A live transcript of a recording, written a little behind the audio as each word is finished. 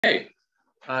Hey,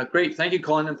 great. Thank you,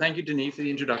 Colin, and thank you, Denis, for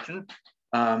the introduction.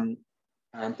 And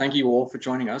thank you all for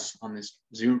joining us on this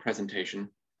Zoom presentation.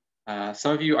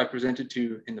 Some of you I presented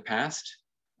to in the past,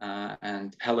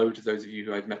 and hello to those of you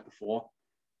who I've met before.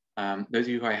 Those of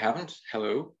you who I haven't,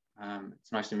 hello.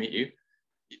 It's nice to meet you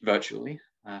virtually.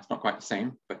 It's not quite the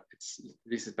same, but at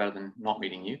least it's better than not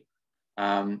meeting you.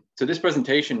 So this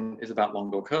presentation is about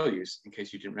long-billed curlews, in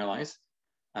case you didn't realize.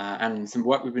 And some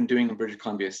work we've been doing in British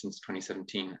Columbia since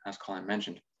 2017, as Colin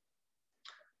mentioned.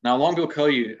 Now, long-billed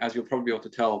curlew, as you'll probably be able to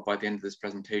tell by the end of this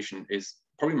presentation, is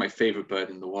probably my favorite bird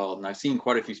in the world. And I've seen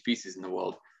quite a few species in the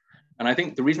world. And I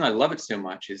think the reason I love it so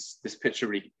much is this picture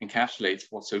really encapsulates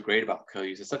what's so great about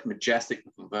curlews. They're such majestic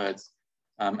looking birds.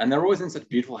 And they're always in such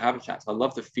beautiful habitats. I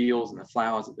love the fields and the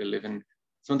flowers that they live in.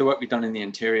 Some of the work we've done in the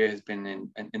interior has been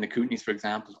in the Kootenays, for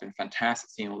example, has been fantastic,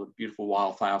 seeing all the beautiful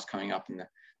wildflowers coming up in the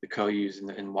curlews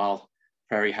in wild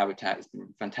prairie habitat has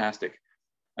been fantastic.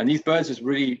 And these birds just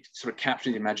really sort of capture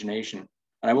the imagination.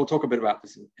 And I will talk a bit about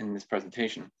this in this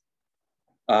presentation.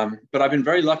 But I've been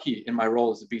very lucky in my role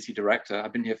as a BC director.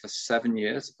 I've been here for 7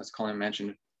 years, as Colin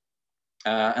mentioned.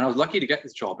 And I was lucky to get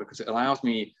this job because it allows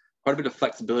me quite a bit of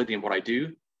flexibility in what I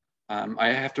do.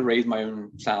 I have to raise my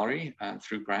own salary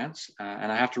through grants,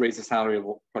 and I have to raise the salary of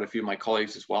quite a few of my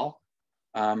colleagues as well.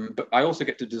 But I also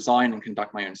get to design and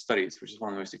conduct my own studies, which is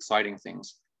one of the most exciting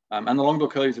things. And the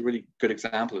long-billed curlew is a really good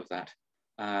example of that.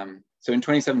 So in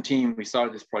 2017, we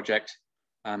started this project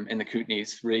in the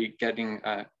Kootenays, really getting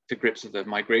to grips with the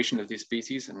migration of these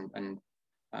species and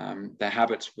their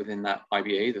habits within that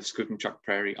IBA, the Skookumchuck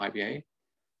Prairie IBA.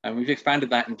 And we've expanded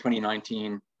that in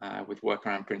 2019 with work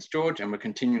around Prince George, and we're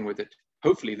continuing with it,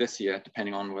 hopefully this year,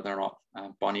 depending on whether or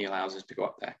not Bonnie allows us to go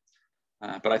up there.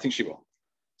 But I think she will.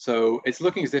 So it's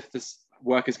looking as if this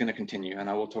work is going to continue, and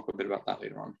I will talk a bit about that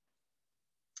later on.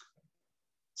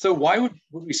 So why would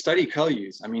we study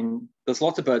curlews? I mean, there's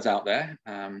lots of birds out there,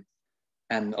 and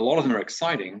a lot of them are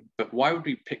exciting, but why would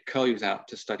we pick curlews out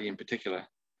to study in particular?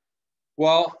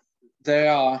 Well, they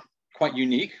are quite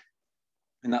unique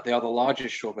in that they are the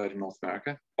largest shorebird in North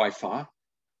America by far.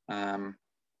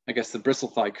 I guess the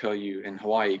bristle-thighed curlew in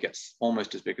Hawaii gets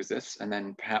almost as big as this, and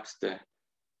then perhaps the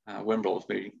Wimbrels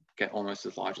maybe get almost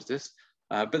as large as this.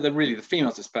 But the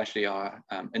females especially are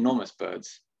enormous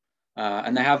birds.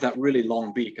 And they have that really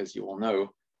long beak, as you all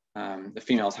know. The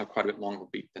females have quite a bit longer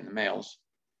beak than the males.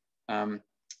 And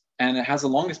it has the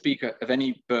longest beak of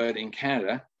any bird in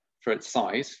Canada for its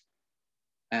size.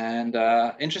 And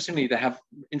interestingly, they have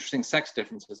interesting sex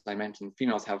differences, as I mentioned.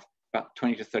 Females have about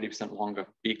 20 to 30% longer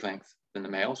beak length than the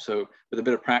males. So with a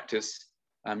bit of practice,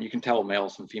 you can tell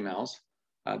males from females.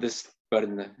 This bird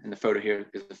in the photo here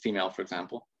is the female, for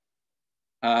example.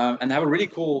 And they have a really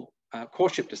cool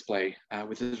courtship display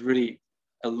with this really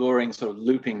alluring sort of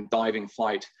looping, diving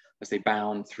flight as they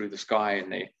bound through the sky,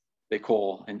 and they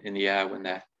call in the air when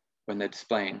they're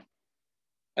displaying.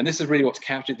 And this is really what's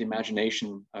captured the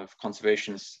imagination of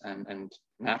conservationists and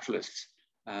naturalists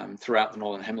throughout the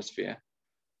Northern Hemisphere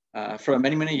for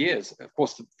many, many years. Of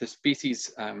course, the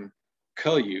species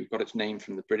curlew got its name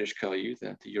from the British curlew,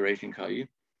 the Eurasian curlew,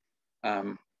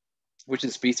 which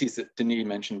is a species that Denis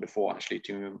mentioned before, actually,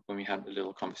 too, when we had a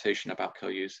little conversation about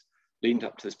curlews leading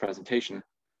up to this presentation.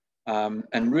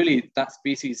 And really, that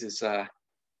species is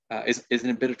in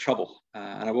a bit of trouble.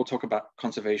 And I will talk about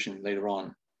conservation later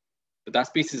on. But that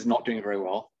species is not doing very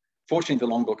well. Fortunately,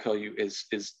 the long-billed curlew is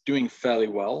doing fairly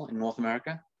well in North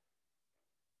America.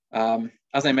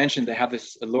 As I mentioned, they have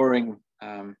this alluring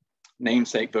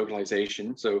namesake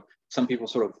vocalization. So some people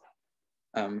sort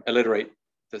of alliterate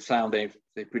the sound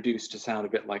they produce to sound a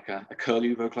bit like a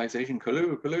curlew vocalization,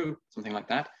 curlew, curlew, something like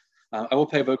that. I will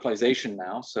play vocalization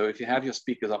now. So if you have your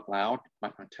speakers up loud, you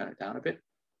might want to turn it down a bit.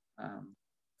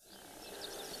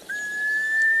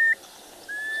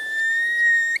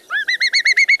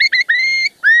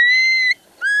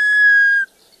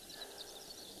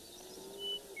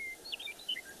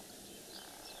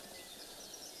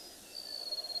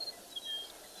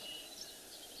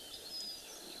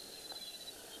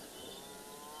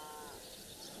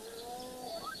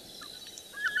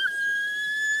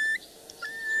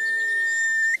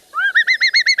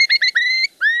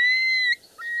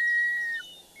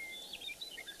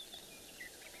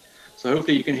 So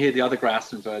hopefully you can hear the other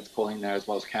grassland birds calling there as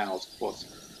well as cows, of course.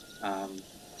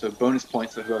 So bonus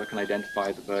points for whoever can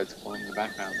identify the birds calling in the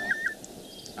background there.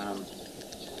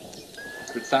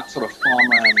 So it's that sort of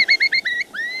farmland.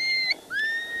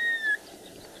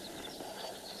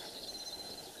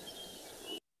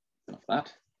 Enough of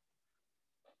that.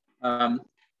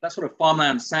 That sort of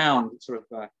farmland sound, sort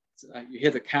of you hear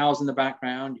the cows in the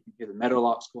background, you can hear the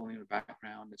meadowlarks calling in the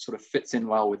background. It sort of fits in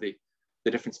well with the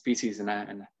the different species and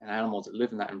animals that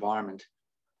live in that environment.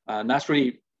 And that's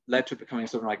really led to it becoming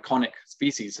sort of an iconic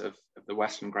species of the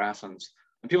Western grasslands.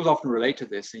 And people often relate to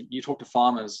this. You talk to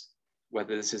farmers,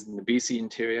 whether this is in the BC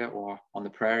interior or on the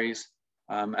prairies,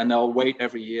 and they'll wait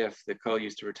every year for the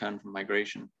curlews to return from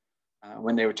migration.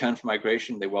 When they return from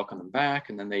migration, they welcome them back,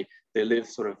 and then they live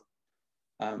sort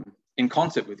of in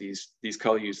concert with these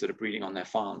curlews that are breeding on their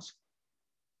farms.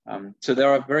 So they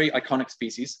are a very iconic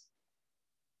species.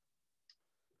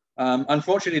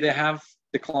 Unfortunately, they have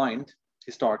declined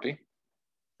historically,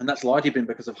 and that's largely been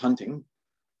because of hunting.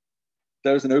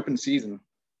 There's an open season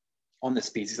on this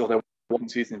species, or there was an open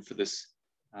season for this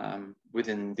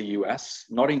within the US,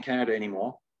 not in Canada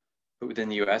anymore, but within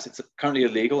the US. It's currently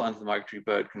illegal under the Migratory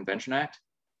Bird Convention Act,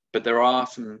 but there are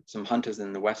some hunters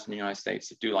in the Western United States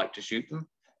that do like to shoot them.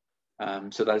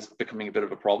 So that's becoming a bit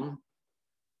of a problem.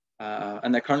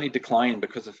 And they're currently declining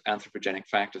because of anthropogenic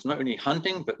factors, not only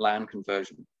hunting, but land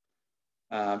conversion.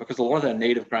 Because a lot of their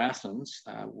native grasslands,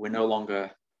 we're no longer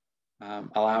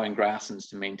allowing grasslands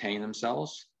to maintain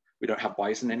themselves. We don't have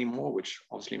bison anymore, which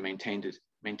obviously maintained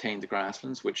the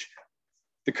grasslands, which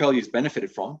the curlews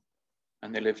benefited from,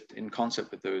 and they lived in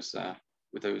concert with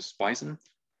those bison.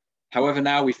 However,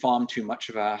 now we farm too much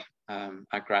of our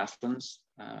grasslands.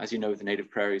 As you know, the native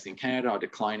prairies in Canada are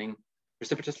declining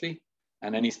precipitously,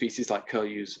 and any species like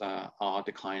curlews are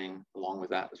declining along with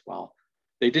that as well.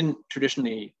 They didn't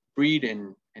traditionally breed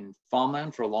in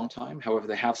farmland for a long time. However,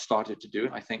 they have started to do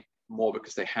it, I think, more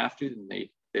because they have to than they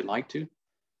like to.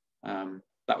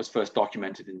 That was first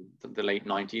documented in the late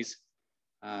 90s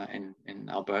in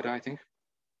Alberta, I think.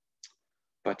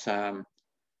 But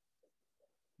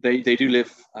they do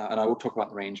live, and I will talk about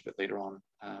the range a bit later on,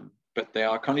 but they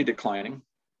are currently declining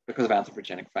because of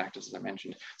anthropogenic factors, as I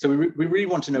mentioned. So we really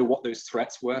want to know what those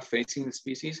threats were facing the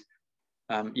species.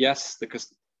 Yes, the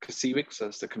CSIWC, so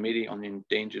that's the Committee on the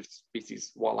Endangered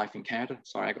Species Wildlife in Canada.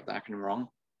 Sorry, I got the acronym wrong.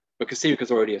 But CSIWC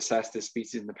has already assessed this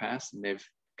species in the past, and they've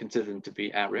considered them to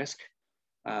be at risk.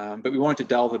 But we wanted to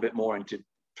delve a bit more into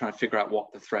trying to figure out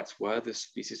what the threats were this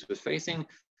species was facing,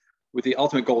 with the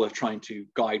ultimate goal of trying to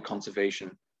guide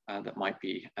conservation that might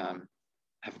be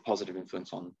have a positive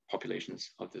influence on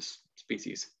populations of this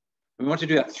species. And we want to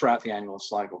do that throughout the annual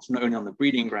cycle, so not only on the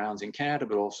breeding grounds in Canada,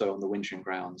 but also on the wintering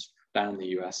grounds down in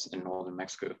the US and northern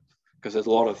Mexico, because there's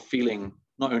a lot of feeling,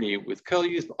 not only with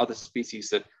curlews, but other species,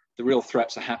 that the real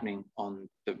threats are happening on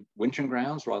the wintering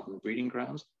grounds rather than the breeding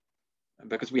grounds,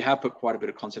 because we have put quite a bit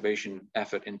of conservation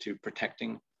effort into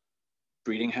protecting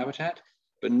breeding habitat,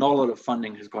 but not a lot of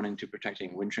funding has gone into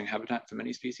protecting wintering habitat for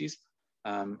many species.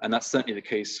 And that's certainly the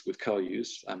case with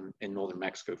curlews in northern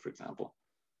Mexico, for example.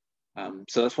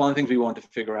 So that's one of the things we wanted to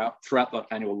figure out throughout the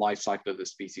annual life cycle of the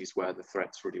species where the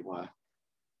threats really were.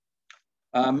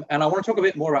 And I want to talk a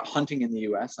bit more about hunting in the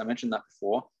US. I mentioned that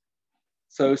before.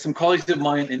 So some colleagues of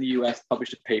mine in the US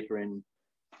published a paper in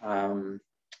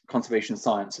Conservation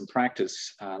Science and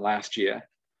Practice last year,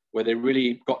 where they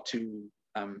really got to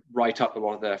write up a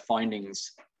lot of their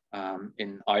findings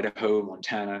in Idaho,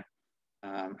 Montana,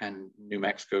 and New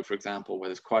Mexico, for example, where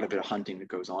there's quite a bit of hunting that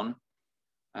goes on.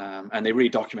 And they really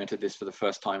documented this for the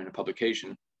first time in a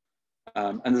publication.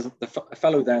 And there's a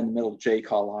fellow there in the middle, Jay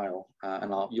Carlisle,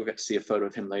 and you'll get to see a photo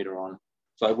of him later on.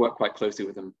 So I worked quite closely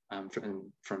with him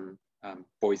from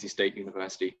Boise State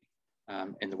University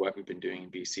in the work we've been doing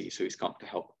in BC. So he's come to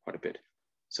help quite a bit.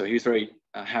 So he was very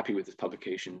happy with this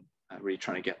publication, really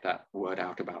trying to get that word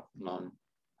out about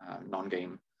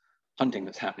non-game hunting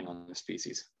that's happening on the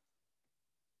species.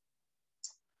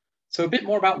 So a bit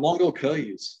more about long-billed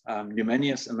curlews,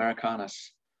 Numenius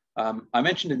americanus. I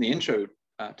mentioned in the intro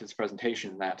to this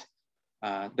presentation that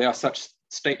they are such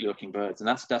stately-looking birds, and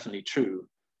that's definitely true.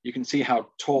 You can see how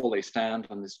tall they stand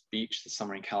on this beach this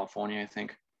summer in California, I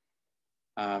think.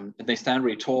 And they stand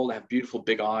really tall. They have beautiful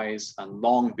big eyes and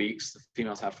long beaks. The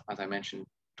females have, as I mentioned,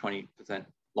 20%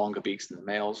 longer beaks than the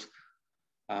males.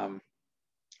 And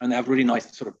they have really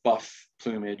nice sort of buff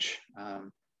plumage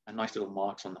and nice little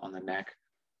marks on the neck.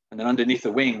 And then underneath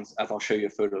the wings, as I'll show you a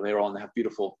photo later on, they have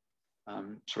beautiful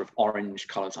sort of orange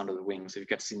colors under the wings. If you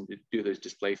get to see them do those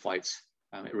display flights,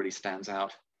 it really stands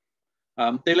out.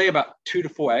 They lay about 2 to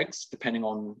 4 eggs, depending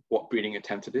on what breeding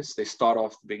attempt it is. They start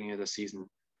off the beginning of the season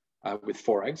with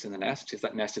 4 eggs in the nest. If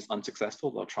that nest is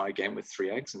unsuccessful, they'll try again with 3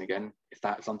 eggs. And again, if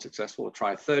that is unsuccessful, they'll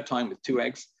try a third time with 2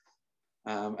 eggs.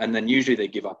 And then usually they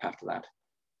give up after that.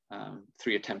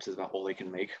 3 attempts is about all they can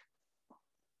make.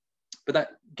 But that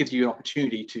gives you an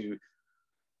opportunity to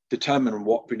determine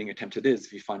what breeding attempt it is.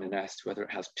 If you find a nest, whether it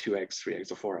has 2 eggs, 3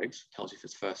 eggs, or 4 eggs, it tells you if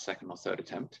it's first, second, or third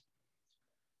attempt.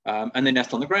 And they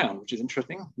nest on the ground, which is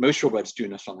interesting. Most shorebirds do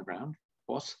nest on the ground, of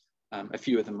course. A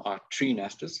few of them are tree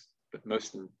nesters, but most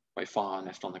of them by far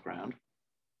nest on the ground.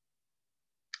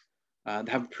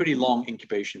 They have a pretty long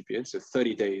incubation period, so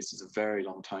 30 days is a very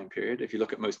long time period. If you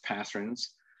look at most passerines,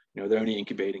 they're only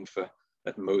incubating for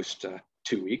at most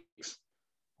 2 weeks,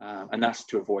 and that's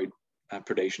to avoid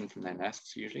predation from their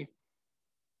nests usually.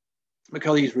 But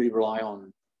curlews really rely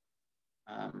on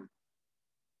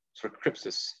sort of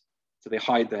crypsis, so they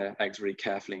hide their eggs really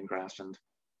carefully in grassland.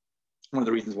 One of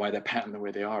the reasons why they're patterned the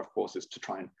way they are, of course, is to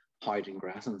try and hide in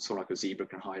grassland, sort of like a zebra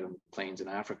can hide on the plains in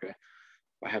Africa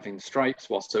by having stripes,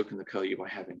 while so can the curlew by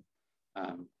having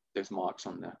those marks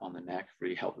on the neck,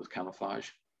 really help with camouflage.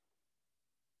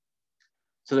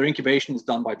 So their incubation is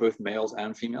done by both males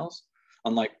and females,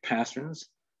 unlike passerines,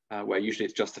 where usually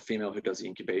it's just the female who does the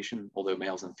incubation, although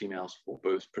males and females will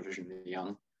both provision the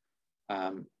young.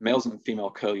 Males and female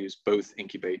curlews both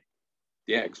incubate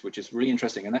the eggs, which is really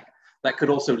interesting. And that could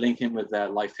also link in with their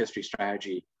life history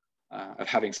strategy of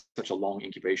having such a long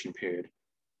incubation period,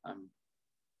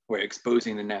 where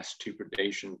exposing the nest to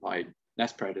predation by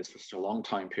nest predators for such a long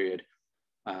time period,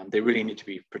 they really need to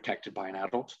be protected by an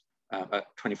adult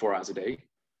 24 hours a day.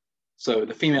 So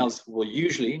the females will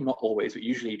usually, not always, but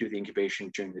usually do the incubation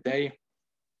during the day.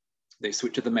 They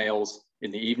switch to the males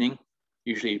in the evening,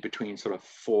 usually between sort of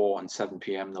 4 and 7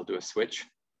 p.m. they'll do a switch,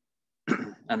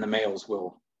 and the males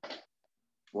will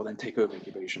then take over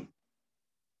incubation.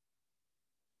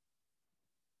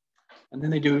 And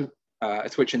then they do a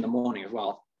switch in the morning as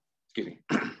well, excuse me,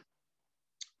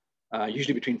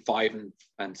 usually between 5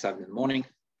 and 7 in the morning,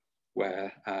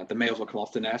 where the males will come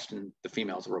off the nest and the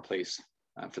females will replace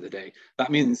for the day. That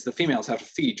means the females have to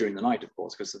feed during the night, of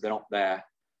course, because they're not there.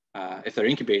 If they're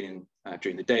incubating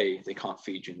during the day, they can't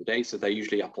feed during the day, so they're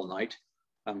usually up all night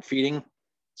feeding.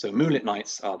 So moonlit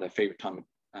nights are their favorite time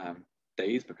of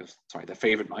days, their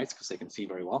favorite nights, because they can see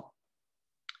very well.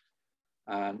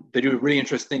 They do really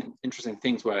interesting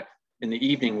things where in the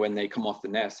evening when they come off the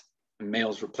nest and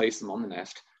males replace them on the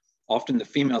nest, often the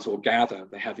females will gather.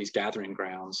 They have these gathering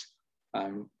grounds,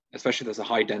 especially if there's a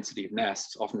high density of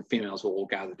nests. Often the females will all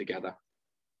gather together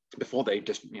before they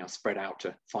just spread out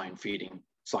to find feeding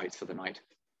sites for the night.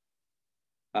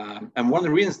 And one of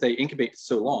the reasons they incubate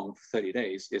so long, for 30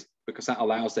 days, is because that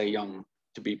allows their young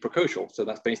to be precocial. So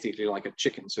that's basically like a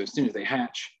chicken. So as soon as they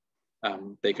hatch,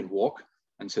 they can walk,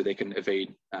 and so they can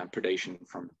evade predation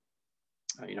from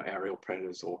aerial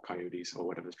predators or coyotes or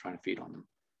whatever's trying to feed on them.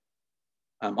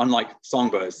 Unlike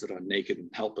songbirds that are naked and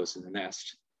helpless in the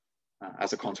nest,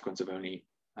 as a consequence of only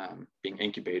being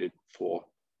incubated for,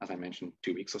 as I mentioned,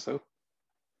 2 weeks or so.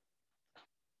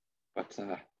 But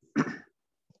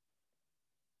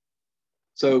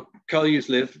so curlews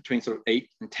live between sort of 8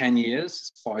 and 10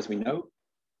 years, as far as we know.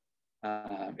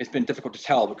 It's been difficult to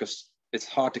tell because it's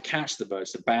hard to catch the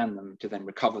birds, to ban them, to then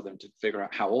recover them, to figure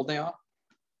out how old they are.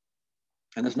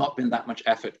 And there's not been that much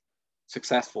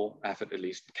successful effort at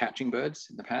least, catching birds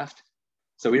in the past.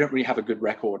 So we don't really have a good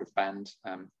record of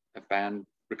band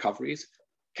recoveries.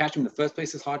 Catching them in the first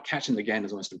place is hard. Catching them again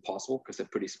is almost impossible because they're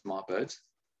pretty smart birds.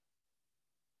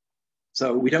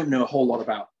 So we don't know a whole lot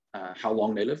about how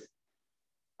long they live.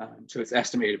 So it's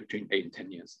estimated between 8 and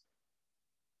 10 years.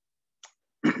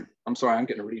 I'm sorry, I'm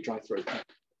getting a really dry throat.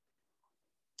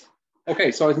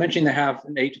 Okay, so I was mentioning they have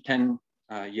an 8 to 10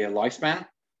 year lifespan.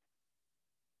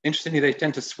 Interestingly, they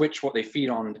tend to switch what they feed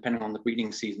on depending on the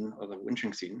breeding season or the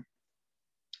wintering season.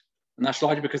 And that's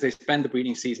largely because they spend the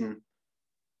breeding season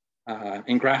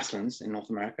in grasslands in North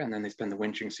America, and then they spend the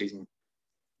wintering season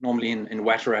normally in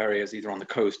wetter areas, either on the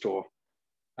coast or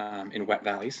in wet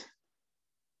valleys.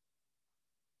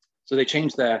 So they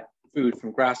change their food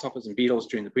from grasshoppers and beetles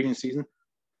during the breeding season,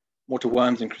 more to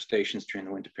worms and crustaceans during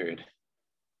the winter period.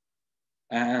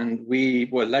 And we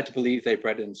were led to believe they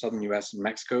bred in southern US and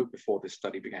Mexico before this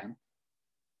study began.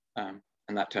 And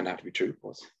that turned out to be true, of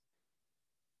course.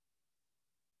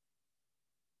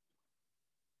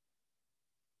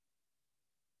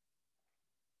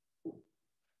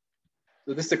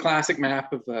 So this is a classic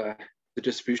map of the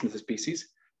distribution of the species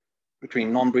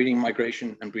between non-breeding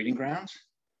migration and breeding grounds.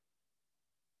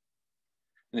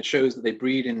 And it shows that they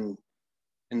breed in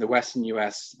the Western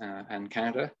US and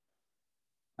Canada.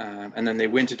 And then they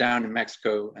winter down in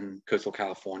Mexico and coastal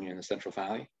California in the Central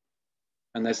Valley.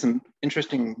 And there's some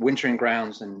interesting wintering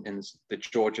grounds in the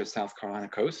Georgia, South Carolina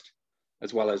coast,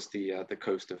 as well as the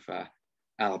coast of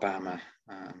Alabama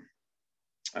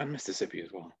and Mississippi as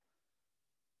well.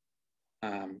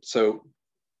 So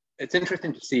it's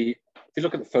interesting to see, if you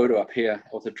look at the photo up here,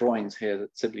 or the drawings here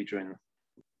that Sibley drew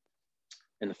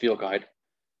in the field guide,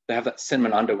 they have that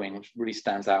cinnamon underwing, which really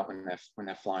stands out when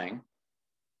they're flying.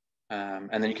 And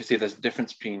then you can see there's a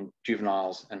difference between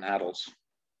juveniles and adults.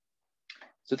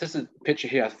 So this is a picture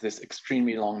here of this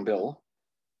extremely long bill.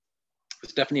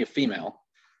 It's definitely a female.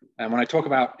 And when I talk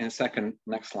about, in a second,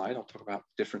 next slide, I'll talk about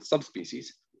different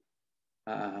subspecies.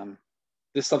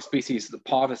 This subspecies, the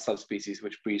parvis subspecies,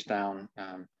 which breeds down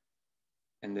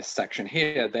in this section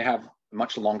here, they have a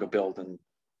much longer bill than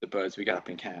the birds we get up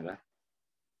in Canada.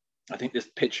 I think this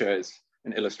picture is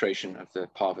an illustration of the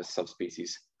parvis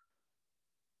subspecies.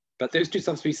 But those two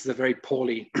subspecies are very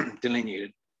poorly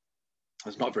delineated.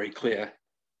 There's not very clear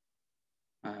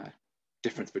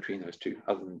difference between those two,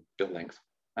 other than bill length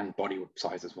and body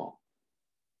size as well.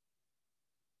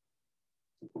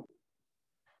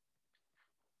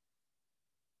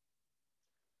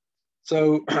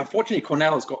 So fortunately,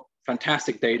 Cornell has got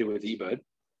fantastic data with eBird.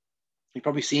 You've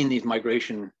probably seen these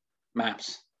migration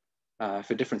maps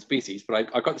for different species, but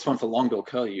I got this one for long-billed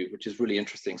curlew, which is really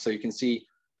interesting. So you can see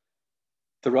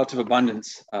the relative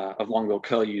abundance of long-billed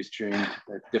curlews during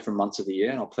the different months of the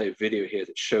year. And I'll play a video here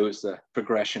that shows the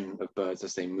progression of birds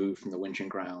as they move from the wintering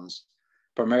grounds,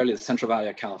 primarily the Central Valley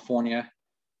of California,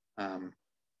 the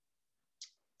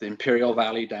Imperial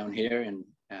Valley down here in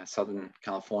Southern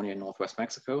California, Northwest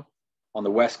Mexico, on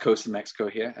the west coast of Mexico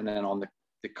here, and then on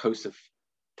the coast of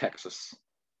Texas,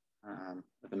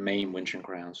 the main wintering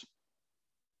grounds.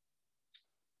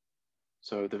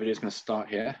 So the video is going to start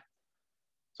here.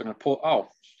 So I'm going to pause. Oh,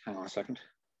 hang on a second.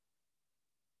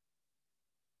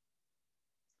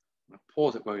 I'm going to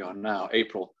pause it where we are now,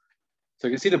 April. So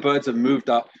you can see the birds have moved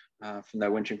up from their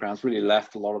wintering grounds, really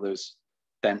left a lot of those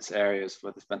dense areas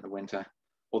where they spent the winter,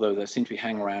 although they seem to be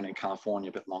hanging around in California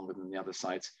a bit longer than the other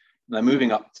sites. And they're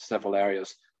moving up to several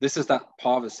areas. This is that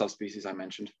parvis subspecies I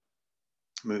mentioned,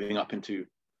 moving up into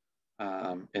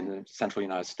in the central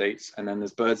United States. And then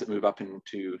there's birds that move up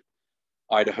into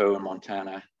Idaho and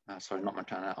Montana, sorry, not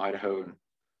Montana, Idaho and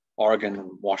Oregon and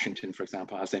Washington, for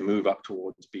example, as they move up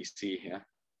towards BC here.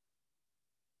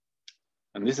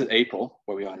 And this is April,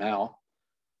 where we are now.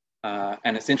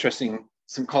 And it's interesting,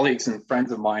 some colleagues and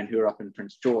friends of mine who are up in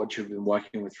Prince George, who've been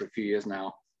working with for a few years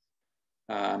now,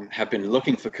 have been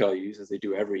looking for curlews, as they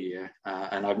do every year.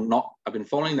 And I've been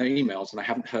following their emails, and I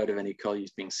haven't heard of any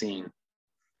curlews being seen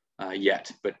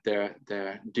yet, but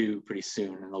they're due pretty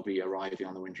soon, and they'll be arriving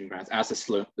on the wintering grounds. As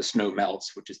the snow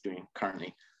melts, which is doing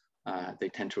currently, they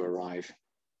tend to arrive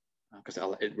because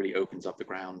it really opens up the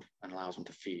ground and allows them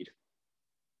to feed.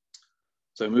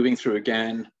 So moving through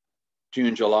again,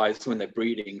 June, July is when they're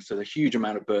breeding. So there's a huge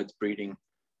amount of birds breeding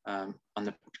on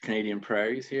the Canadian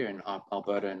prairies here in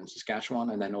Alberta and Saskatchewan,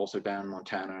 and then also down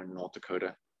Montana and North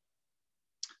Dakota.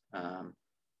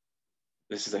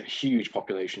 This is a huge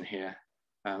population here.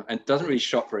 And it doesn't really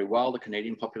show up very well, the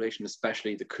Canadian population,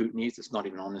 especially the Kootenays. It's not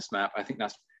even on this map. I think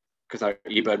that's because our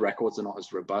eBird records are not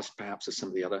as robust, perhaps, as some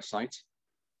of the other sites,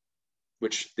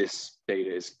 which this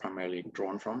data is primarily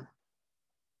drawn from.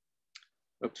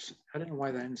 Oops, I don't know why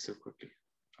that ends so quickly.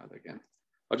 Try that again.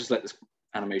 I'll just let this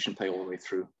animation play all the way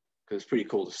through, because it's pretty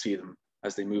cool to see them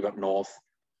as they move up north,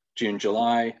 June,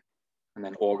 July, and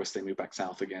then August, they move back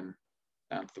south again,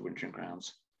 down to the wintering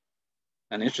grounds.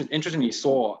 And interestingly, you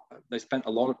saw they spent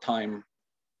a lot of time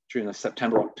during the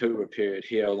September-October period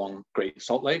here along Great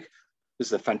Salt Lake. This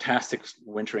is a fantastic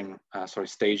wintering,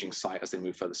 staging site as they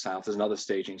move further south. There's another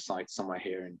staging site somewhere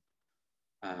here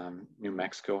in New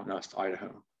Mexico. No, it's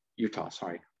Utah,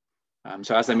 sorry.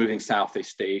 So as they're moving south, they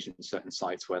stage in certain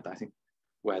sites where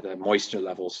where the moisture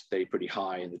levels stay pretty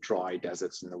high in the dry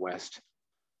deserts in the west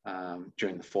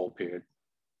during the fall period.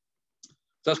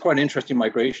 So that's quite an interesting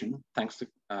migration, thanks to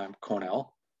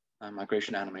Cornell,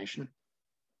 migration animation.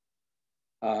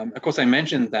 Of course, I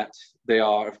mentioned that they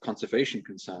are of conservation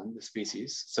concern, the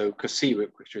species. So CSIWC,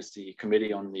 which is the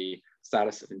Committee on the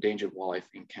Status of Endangered Wildlife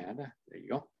in Canada, there you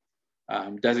go,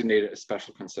 designated a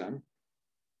special concern,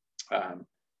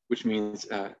 which means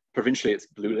provincially it's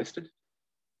blue listed,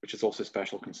 which is also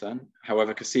special concern.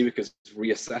 However, CSIWC is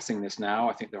reassessing this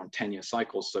now. I think they're on 10-year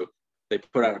cycles, so they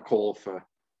put out a call for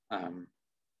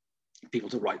people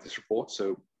to write this report.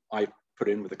 So I put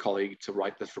in with a colleague to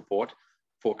write this report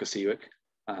for CSIWC.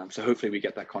 So hopefully we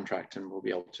get that contract and we'll be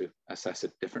able to assess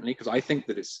it differently, because I think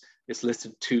that it's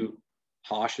listed too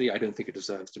harshly. I don't think it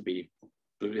deserves to be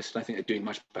blue listed. I think they're doing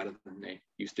much better than they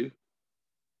used to.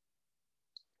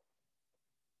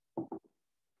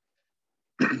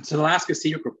 So the last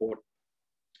CSIWC report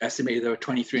estimated there were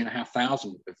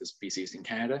 23,500 of the species in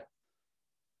Canada,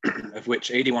 of which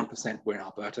 81% were in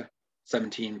Alberta,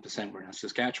 17% were in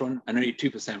Saskatchewan, and only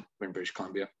 2% were in British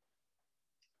Columbia.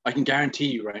 I can guarantee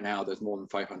you right now there's more than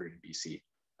 500 in BC.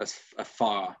 That's a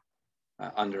far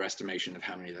underestimation of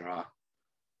how many there are.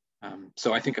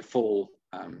 So I think a full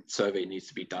survey needs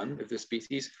to be done of this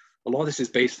species. A lot of this is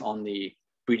based on the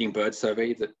breeding bird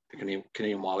survey that the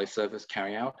Canadian Wildlife Service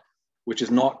carry out, which is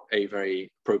not a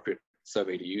very appropriate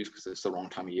survey to use because it's the wrong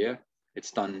time of year.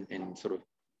 It's done in sort of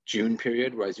June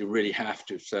period, whereas you really have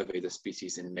to survey the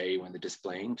species in May when they're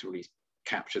displaying to really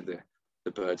capture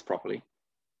the birds properly.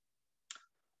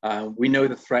 We know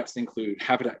the threats include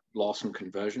habitat loss and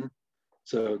conversion.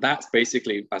 So that's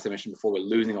basically, as I mentioned before, we're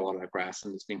losing a lot of our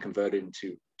grassland. It's been converted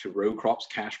into row crops,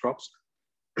 cash crops.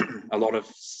 A lot of,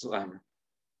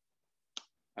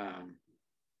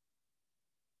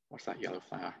 what's that yellow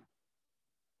flower?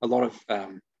 A lot of,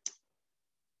 I'm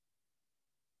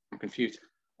confused.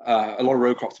 A lot of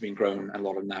row crops are being grown and a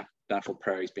lot of natural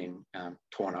prairies being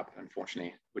torn up,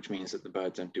 unfortunately, which means that the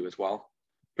birds don't do as well.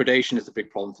 Predation is a big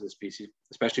problem for the species,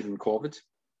 especially from corvids.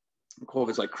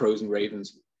 Corvids like crows and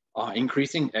ravens are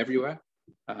increasing everywhere,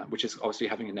 which is obviously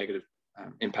having a negative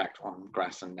impact on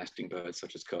grassland nesting birds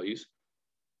such as curlews.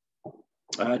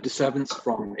 Disturbance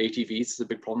from ATVs is a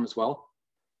big problem as well.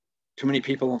 Too many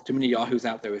people, too many yahoos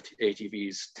out there with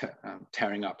ATVs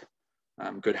tearing up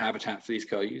good habitat for these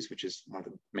curlews, which is one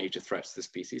of the major threats to the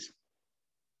species.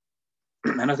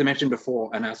 And as I mentioned before,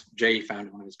 and as Jay found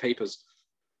in one of his papers,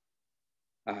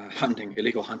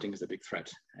 illegal hunting is a big threat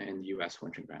in the US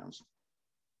wintering grounds.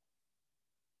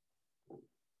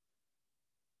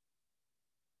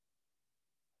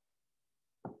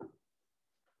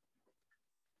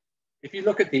 If you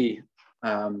look at a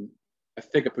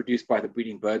figure produced by the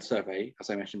Breeding Bird Survey,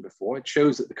 as I mentioned before, it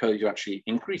shows that the curlews are actually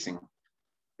increasing,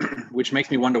 which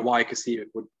makes me wonder why CACIA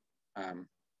would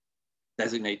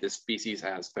designate this species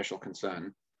as special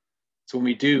concern. So when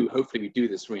we do, hopefully we do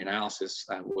this reanalysis,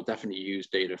 we'll definitely use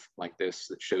data like this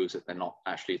that shows that they're not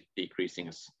actually decreasing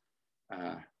as,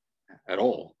 at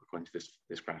all, according to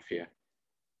this graph here.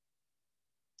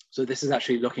 So this is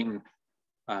actually looking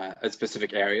at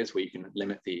specific areas where you can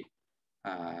limit the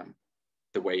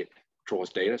way it draws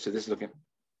data. So this is looking at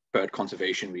bird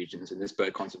conservation regions, and this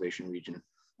bird conservation region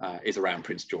is around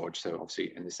Prince George. So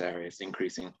obviously in this area it's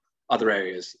increasing. Other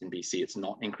areas in BC it's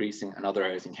not increasing, and other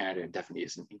areas in Canada it definitely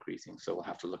isn't increasing. So we'll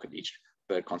have to look at each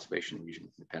bird conservation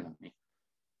region independently.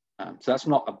 So that's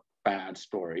not a bad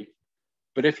story.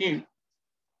 But if you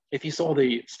saw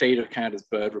the State of Canada's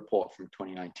Bird Report from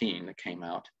 2019 that came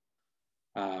out,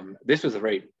 this was a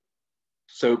very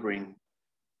sobering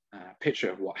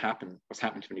picture of what's happened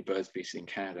to many bird species in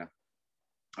Canada.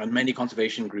 And many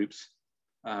conservation groups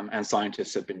and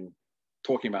scientists have been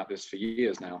talking about this for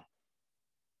years now.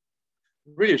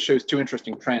 Really, it shows two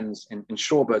interesting trends in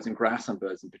shorebirds and grassland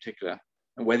birds in particular.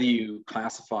 And whether you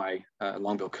classify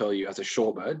long-billed curlew as a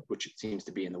shorebird, which it seems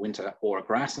to be in the winter, or a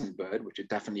grassland bird, which it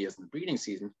definitely is in the breeding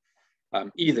season,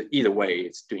 either way,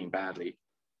 it's doing badly.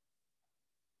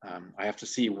 I have to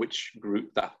see which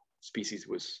group that species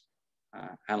was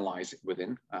analyzed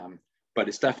within, but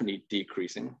it's definitely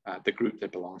decreasing. The group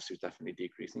that belongs to is definitely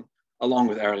decreasing, along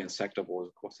with aerial insectivores.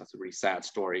 Of course, that's a really sad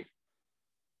story,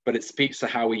 but it speaks to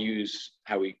how we use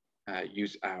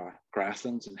our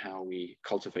grasslands and how we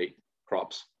cultivate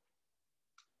crops.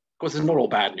 Of course, it's not all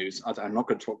bad news. I'm not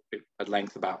going to talk at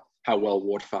length about how well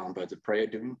waterfowl and birds of prey are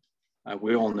doing.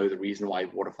 We all know the reason why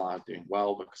waterfowl are doing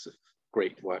well, because of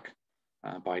great work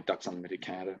by Ducks Unlimited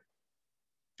Canada.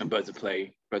 And birds of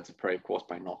prey, of course,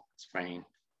 by not spraying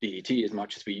DDT as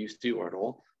much as we used to or at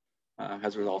all,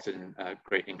 has resulted in a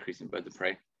great increase in birds of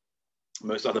prey.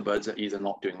 Most other birds are either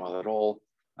not doing well at all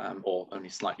or only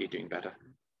slightly doing better.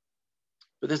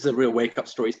 But this is a real wake-up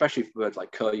story, especially for birds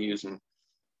like curlews and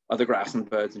other grassland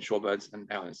birds and shorebirds and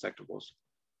aerial insectivores.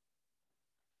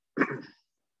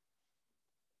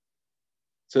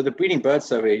 So the Breeding Bird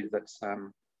Survey that's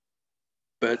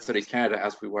Bird Studies Canada,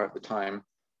 as we were at the time,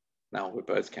 now we're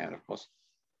Birds Canada, of course,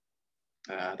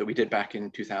 that we did back in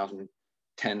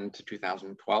 2010 to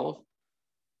 2012.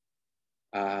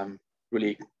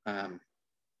 Really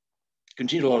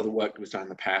continued a lot of the work that was done in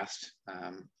the past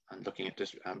and looking at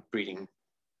just breeding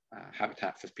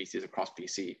habitat for species across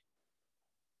BC.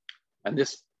 And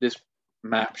this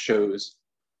map shows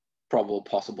probable,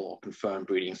 possible, or confirmed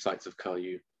breeding sites of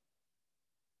curlew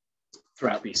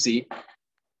throughout BC.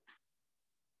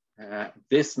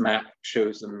 This map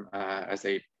shows them as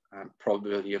a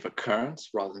probability of occurrence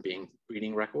rather than being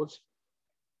breeding records.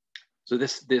 So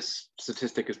this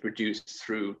statistic is produced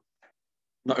through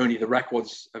not only the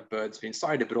records of birds being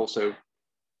sighted, but also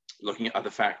looking at other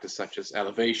factors such as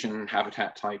elevation,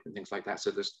 habitat type, and things like that.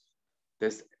 So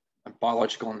there's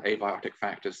biological and abiotic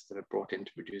factors that are brought in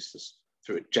to produce this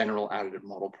through a general additive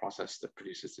model process that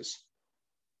produces this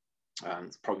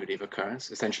probability of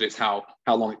occurrence. Essentially, it's how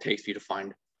long it takes for you to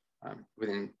find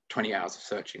within 20 hours of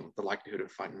searching the likelihood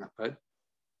of finding that bird.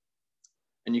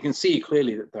 And you can see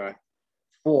clearly that there are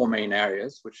 4 main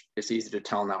areas, which is easy to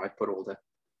tell now. I put all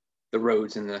the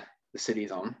roads in the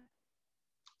cities on.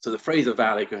 So the Fraser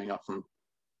Valley going up from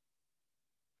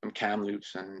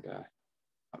Kamloops and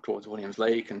up towards Williams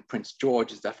Lake and Prince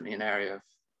George is definitely an area of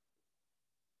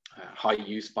high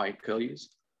use by curlews.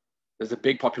 There's a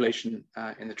big population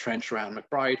in the trench around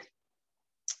McBride.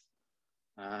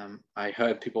 I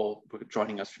heard people were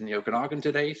joining us from the Okanagan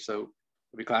today, so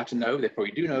we'll be glad to know, they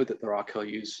probably do know, that there are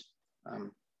curlews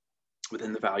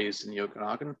within the valleys in the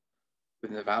Okanagan,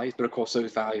 within the valleys, but of course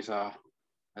those valleys are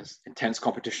as intense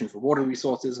competition for water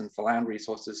resources and for land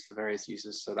resources for various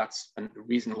uses. So that's the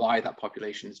reason why that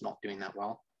population is not doing that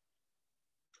well.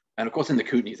 And of course in the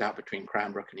Kootenays out between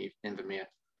Cranbrook and Invermere,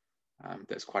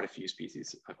 there's quite a few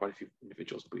species, quite a few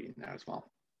individuals breeding there as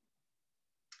well.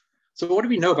 So what do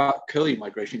we know about curlew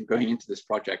migration going into this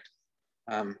project?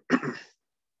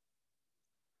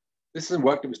 This is some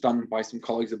work that was done by some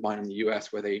colleagues of mine in the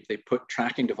US where they put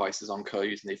tracking devices on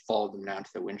curlews and they followed them down to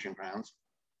their wintering grounds.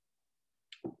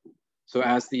 So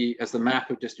as the map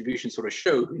of distribution sort of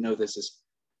showed, we know this is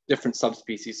different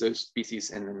subspecies. Those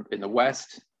species in the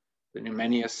west, the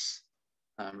Numenius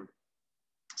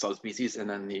subspecies, and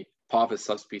then the Parvis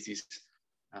subspecies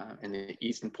in the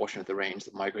eastern portion of the range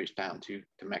that migrates down to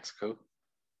Mexico.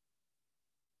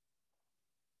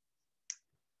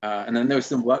 And then there was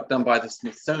some work done by the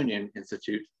Smithsonian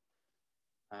Institute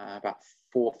about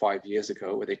 4 or 5 years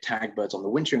ago, where they tag birds on the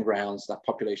wintering grounds. That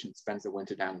population spends the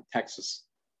winter down in Texas.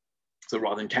 So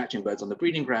rather than catching birds on the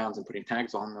breeding grounds and putting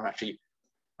tags on, they're actually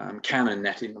cannon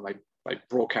netting them by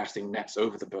broadcasting nets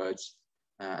over the birds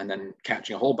and then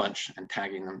catching a whole bunch and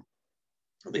tagging them.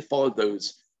 And they followed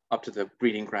those up to the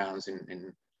breeding grounds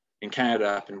in Canada,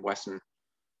 up in Western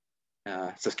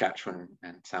Saskatchewan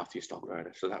and Southeast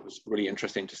Alberta. So that was really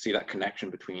interesting to see that connection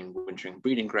between wintering and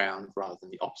breeding ground rather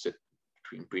than the opposite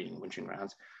between breeding and wintering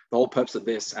grounds. The whole purpose of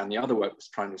this and the other work was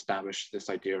trying to establish this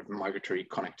idea of migratory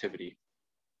connectivity,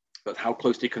 but how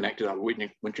closely connected are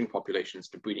wintering populations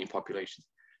to breeding populations?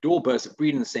 Do all birds that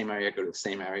breed in the same area go to the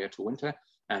same area to winter,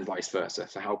 and vice versa?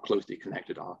 So how closely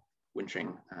connected are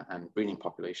wintering and breeding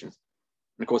populations?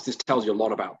 And of course, this tells you a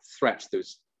lot about threats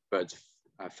those birds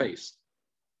face.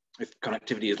 If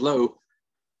connectivity is low,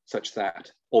 such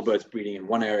that all birds breeding in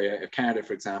one area of Canada,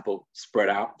 for example, spread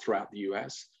out throughout the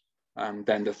US,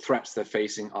 then the threats they're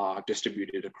facing are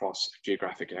distributed across a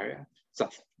geographic area. So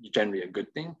that's generally a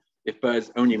good thing. If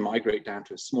birds only migrate down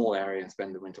to a small area and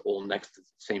spend the winter all next to the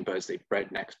same birds they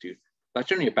bred next to, that's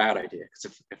generally a bad idea,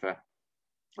 because if a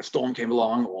storm came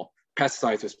along or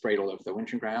pesticides were sprayed all over the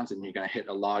wintering grounds, and you're going to hit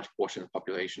a large portion of the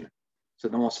population. So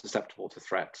they're more susceptible to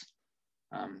threats.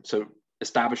 So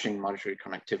establishing migratory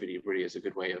connectivity really is a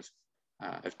good way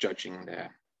of judging their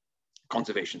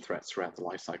conservation threats throughout the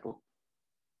life cycle.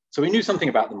 So we knew something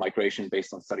about the migration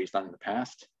based on studies done in the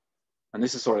past. And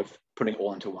this is sort of putting it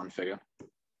all into one figure.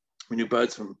 We knew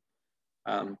birds from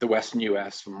the Western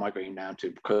US from migrating down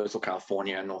to coastal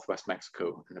California and Northwest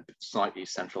Mexico and a bit slightly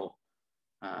central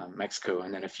Mexico.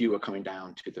 And then a few were coming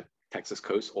down to the Texas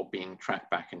coast or being tracked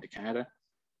back into Canada.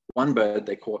 One bird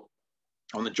they caught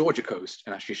on the Georgia coast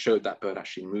and actually showed that bird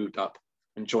actually moved up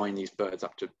and joined these birds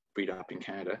up to breed up in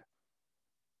Canada.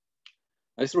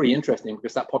 And it's really interesting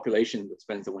because that population that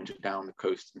spends the winter down the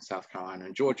coast in South Carolina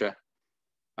and Georgia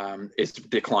is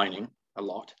declining a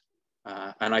lot.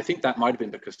 And I think that might have been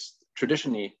because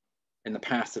traditionally, in the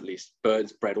past at least,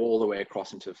 birds bred all the way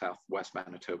across into southwest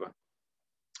Manitoba.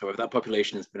 However, that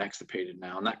population has been extirpated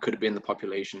now, and that could have been the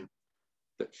population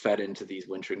that fed into these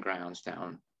wintering grounds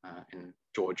down in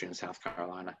Georgia and South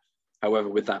Carolina. However,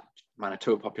 with that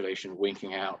Manitoba population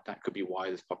winking out, that could be why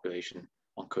this population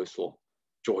on coastal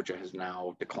Georgia has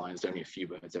now declined. There's only a few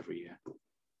birds every year.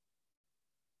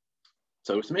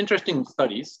 So some interesting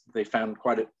studies. They found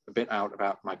quite a bit out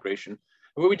about migration.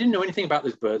 But we didn't know anything about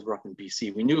those birds were up in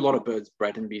BC. We knew a lot of birds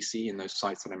bred in BC in those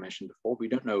sites that I mentioned before. We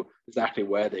don't know exactly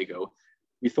where they go.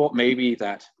 We thought maybe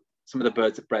that some of the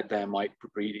birds that bred there might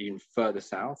breed even further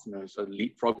south, and there's a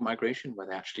leapfrog migration where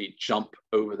they actually jump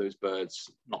over those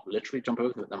birds, not literally jump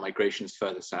over, but their migration is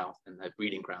further south and their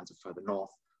breeding grounds are further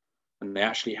north. And they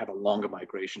actually have a longer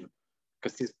migration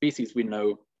because this species we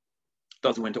know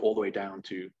does winter all the way down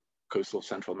to coastal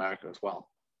Central America as well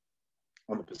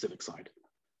on the Pacific side.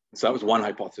 And so that was one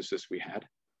hypothesis we had.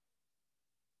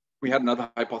 We had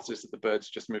another hypothesis that the birds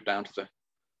just moved down to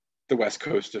the west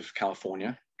coast of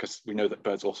California, because we know that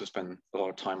birds also spend a lot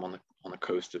of time on the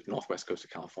coast of northwest coast of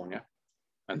California,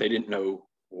 and they didn't know,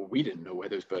 or we didn't know where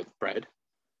those birds bred.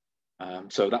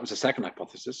 So that was a second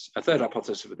hypothesis. A third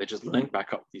hypothesis was they just linked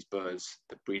back up these birds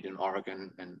that breed in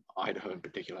Oregon and Idaho in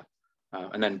particular,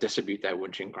 and then distribute their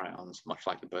wintering grounds, much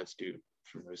like the birds do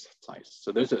from those sites.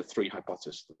 So those are the three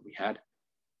hypotheses that we had.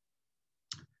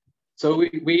 So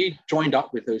we joined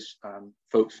up with those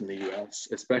folks from the US,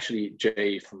 especially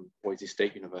Jay from Boise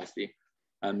State University.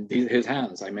 His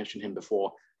hands, I mentioned him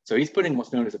before. So he's putting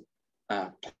what's known as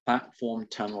a platform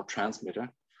terminal transmitter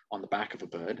on the back of a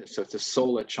bird. So it's a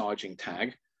solar charging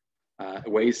tag.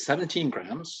 It weighs 17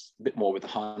 grams, a bit more with the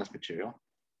harness material.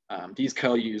 These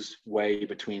curlews weigh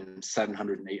between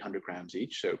 700 and 800 grams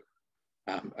each. So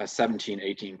a 17,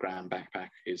 18 gram backpack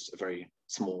is a very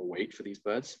small weight for these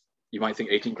birds. You might think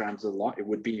 18 grams is a lot. It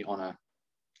would be on a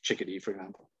chickadee, for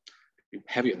example. It'd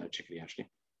be heavier than a chickadee, actually.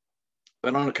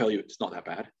 But on a curlew, it's not that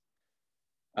bad.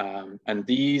 And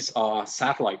these are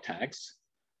satellite tags.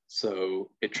 So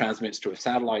it transmits to a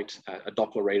satellite, a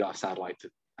Doppler radar satellite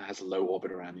that has a low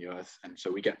orbit around the Earth. And so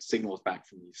we get signals back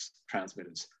from these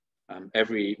transmitters.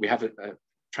 We have a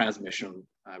transmission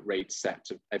rate set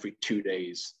to every 2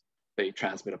 days. They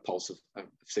transmit a pulse of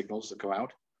signals that go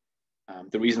out.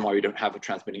 The reason why we don't have it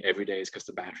transmitting every day is because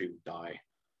the battery would die,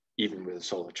 even with the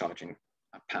solar charging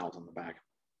panels on the back.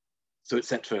 So it's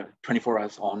set for 24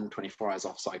 hours on, 24 hours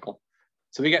off cycle.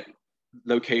 So we get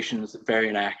locations that vary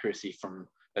in accuracy from,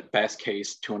 at best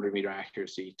case, 200-meter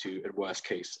accuracy to, at worst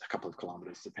case, a couple of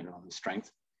kilometers, depending on the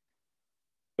strength.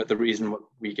 But the reason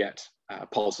we get a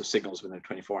pulse of signals within a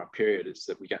 24-hour period is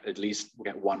that we get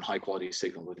one high-quality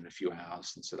signal within a few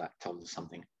hours. And so that tells us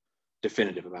something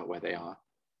definitive about where they are.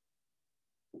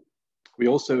 We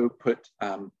also put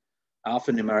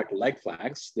alphanumeric leg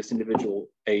flags, this individual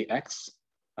AX.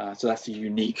 So that's a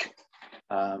unique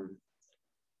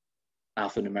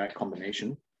alphanumeric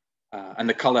combination. And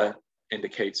the color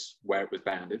indicates where it was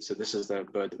banded. So this is the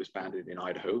bird that was banded in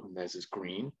Idaho, and there's this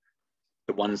green.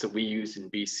 The ones that we use in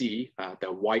BC,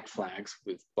 they're white flags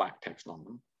with black text on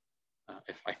them.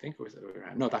 I think it was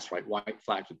around, no, that's right, white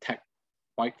flags with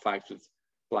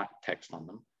black text on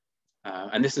them.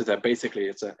 And this is basically,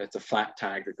 it's a flat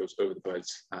tag that goes over the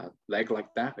bird's leg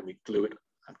like that, and we glue it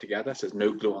together. So there's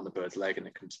no glue on the bird's leg, and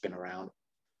it can spin around.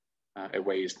 It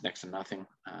weighs next to nothing.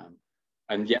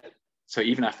 And yet, so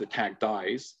even after the tag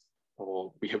dies,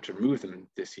 or we hope to remove them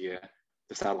this year,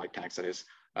 the satellite tags that is,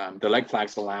 the leg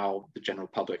flags allow the general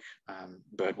public,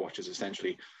 bird watchers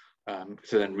essentially,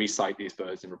 to then recite these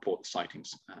birds and report the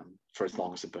sightings for as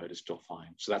long as the bird is still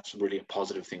fine. So that's really a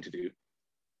positive thing to do.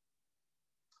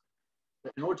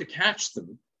 But in order to catch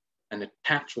them and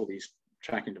attach all these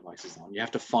tracking devices on, you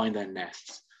have to find their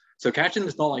nests. So catching them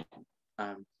is not like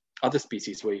other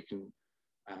species where you can,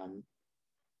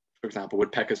 for example,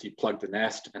 woodpeckers, you plug the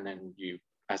nest and then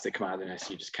as they come out of the nest,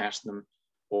 you just catch them,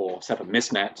 or set up a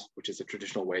mist net, which is a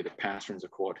traditional way that passerines are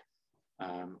caught.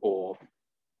 Or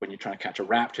when you're trying to catch a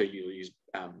raptor, you'll use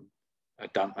a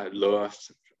lure, a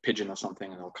pigeon or something,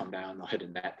 and they'll come down, they'll hit a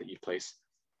net that you place.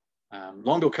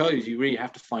 Long-billed curlews, you really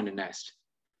have to find a nest,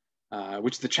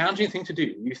 which is the challenging thing to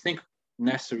do. You think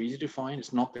nests are easy to find.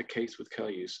 It's not the case with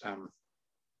curlews.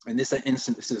 In this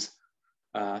instance, this is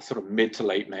sort of mid to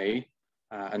late May.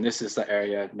 And this is the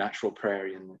area, natural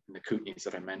prairie in the Kootenays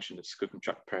that I mentioned, the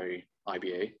Skookumchuck Prairie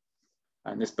IBA.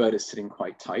 And this bird is sitting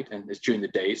quite tight, and it's during the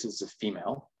day, so it's a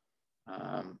female.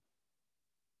 And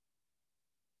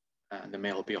the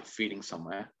male will be off feeding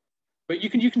somewhere. But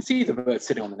you can see the bird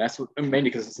sitting on the nest, mainly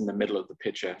because it's in the middle of the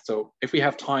picture. So if we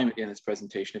have time at the end of this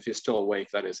presentation, if you're still awake,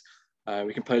 that is,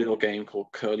 we can play a little game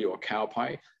called Curlew or Cow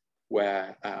Pie,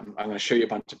 where I'm going to show you a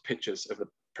bunch of pictures of the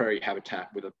prairie habitat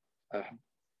with it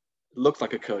looks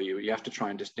like a curlew. You have to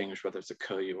try and distinguish whether it's a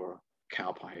curlew or a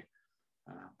cow pie,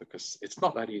 because it's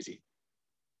not that easy.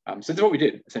 So this is what we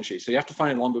did, essentially. So you have to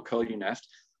find a long-billed curlew nest.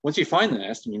 Once you find the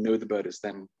nest and you know the bird is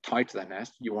then tied to that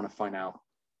nest, you want to find out,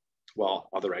 well,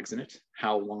 are there eggs in it?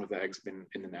 How long have the eggs been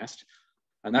in the nest?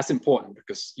 And that's important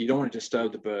because you don't want to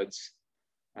disturb the birds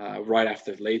right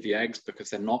after they've laid the eggs, because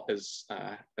they're not as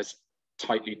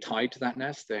tightly tied to that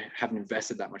nest. They haven't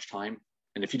invested that much time.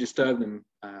 And if you disturb them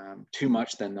too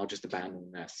much, then they'll just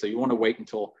abandon the nest. So you want to wait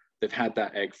until they've had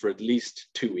that egg for at least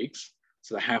 2 weeks.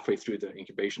 So they're halfway through the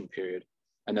incubation period,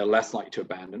 and they're less likely to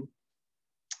abandon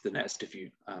the nest if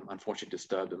you unfortunately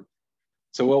disturb them.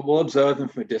 So we'll observe them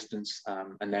from a distance.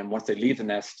 And then once they leave the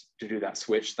nest to do that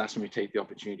switch, that's when we take the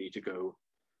opportunity to go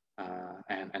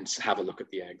and have a look at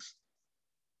the eggs.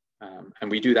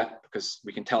 And we do that because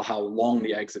we can tell how long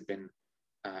the eggs have been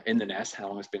in the nest, how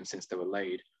long it's been since they were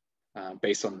laid,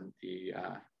 based on the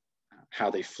how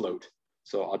they float.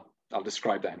 So I'll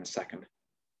describe that in a second.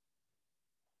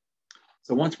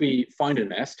 So once we find a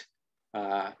nest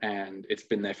and it's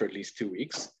been there for at least 2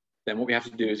 weeks, then what we have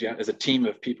to do is, as a team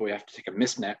of people, we have to take a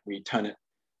mist net. We turn it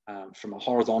from a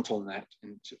horizontal net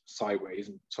into sideways,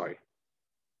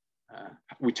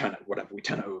 we turn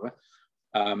it over.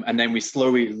 And then we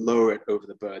slowly lower it over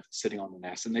the bird sitting on the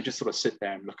nest. And they just sort of sit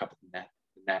there and look up at the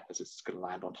net as it's going to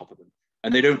land on top of them.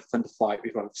 And they don't tend to fly.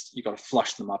 You've got to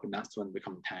flush them up, and that's when they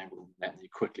become entangled in the net, and you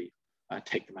quickly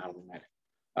take them out of the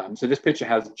net. So this picture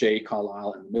has Jay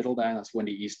Carlisle in the middle there. That's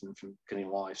Wendy Easton from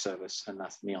Canadian Wildlife Service, and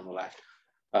that's me on the left.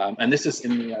 And this is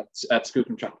in the at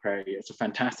Skookumchuck Prairie. It's a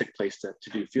fantastic place to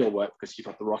do field work because you've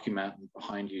got the Rocky Mountains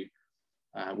behind you,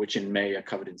 which in May are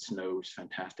covered in snow, which is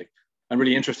fantastic. And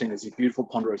really interesting, there's these beautiful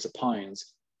ponderosa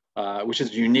pines, which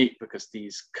is unique because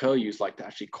these curlews like to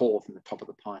actually call from the top of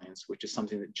the pines, which is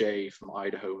something that Jay from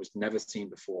Idaho has never seen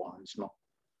before. And it's not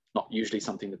usually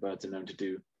something the birds are known to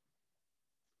do.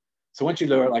 So once you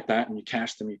lower it like that and you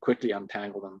catch them, you quickly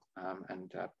untangle them,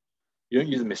 and you don't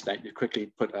use a mist net, you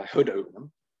quickly put a hood over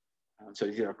them. So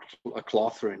you get a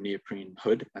cloth or a neoprene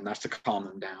hood, and that's to calm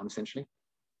them down, essentially.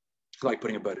 It's like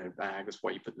putting a bird in a bag. That's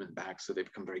why you put them in bags, so they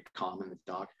become very calm in the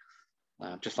dark,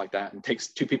 just like that. And it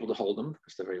takes 2 people to hold them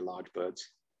because they're very large birds.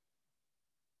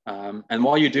 And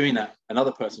while you're doing that,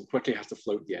 another person quickly has to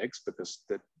float the eggs because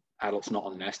the adult's not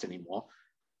on the nest anymore.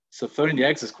 So floating the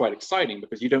eggs is quite exciting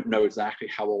because you don't know exactly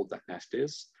how old that nest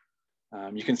is.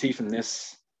 You can see from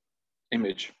this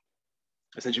image,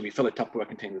 essentially we fill a Tupperware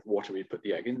container with water, we put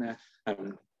the egg in there,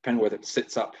 and depending whether it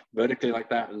sits up vertically like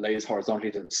that, it lays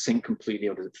horizontally, does it sink completely,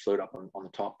 or does it float up on the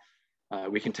top?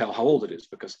 We can tell how old it is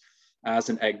because as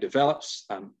an egg develops,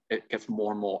 it gets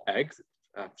more and more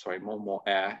more and more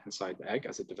air inside the egg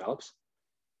as it develops.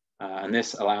 And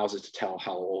this allows us to tell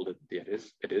how old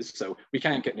it is. So we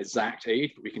can't get an exact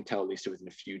age, but we can tell at least within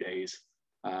a few days.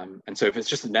 And so if it's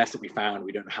just a nest that we found,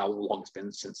 we don't know how long it's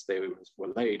been since they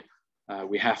were laid.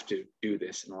 We have to do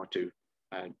this in order to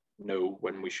know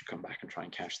when we should come back and try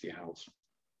and catch the owls.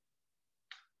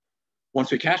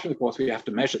 Once we catch them, of course, we have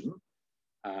to measure them.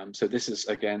 So this is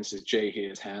Jay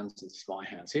here's hands, this is my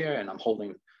hands here, and I'm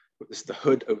holding, this is the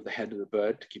hood over the head of the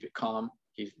bird to keep it calm.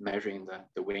 He's measuring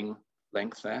the wing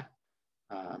length there.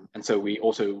 And so we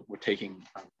also were taking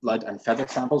blood and feather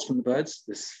samples from the birds.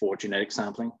 This is for genetic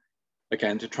sampling,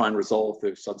 again, to try and resolve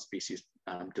those subspecies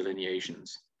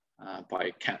delineations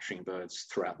by capturing birds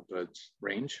throughout the bird's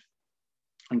range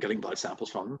and getting blood samples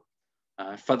from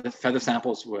them. Feather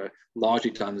samples were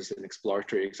largely done as an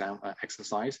exploratory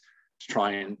exercise to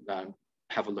try and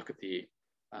have a look at the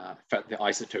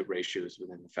isotope ratios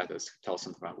within the feathers, tell us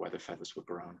something about whether feathers were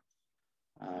grown.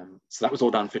 So that was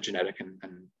all done for genetic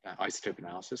and isotope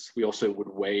analysis. We also would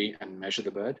weigh and measure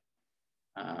the bird.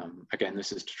 Again,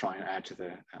 this is to try and add to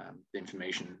the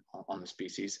information on the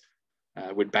species.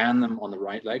 We'd band them on the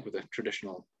right leg with a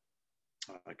traditional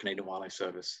Canadian Wildlife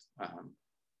Service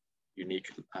unique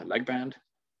leg band.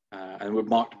 And we'd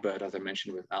mark the bird, as I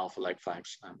mentioned, with alpha leg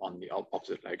flags on the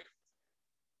opposite leg.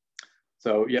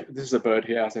 So yeah, this is a bird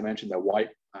here, as I mentioned, they're white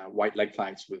leg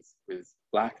flags with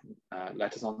black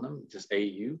letters on them, just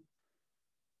AU.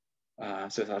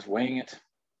 So as I was weighing it,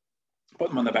 put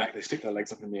them on the back, they stick their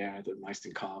legs up in the air, they're nice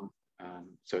and calm.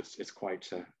 So it's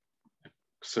quite a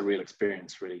surreal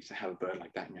experience, really, to have a bird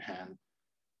like that in your hand.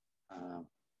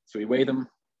 So we weigh them.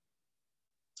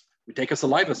 We take a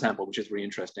saliva sample, which is really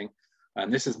interesting.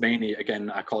 And this is mainly,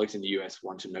 again, our colleagues in the US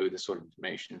want to know this sort of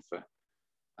information for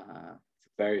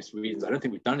various reasons. I don't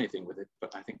think we've done anything with it,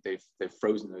 but I think they've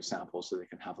frozen those samples so they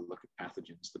can have a look at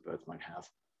pathogens the birds might have.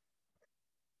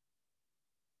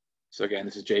 So again,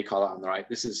 this is Jay Carlisle on the right.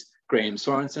 This is Graham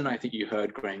Sorensen. I think you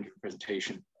heard Graham give a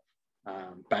presentation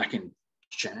back in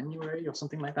January or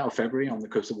something like that, or February, on the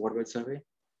Coastal Waterbird Survey.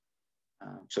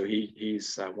 So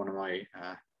he's one of my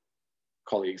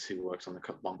colleagues who works on the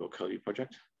Longbill Curlew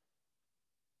project.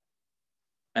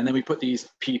 And then we put these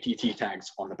PTT tags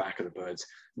on the back of the birds.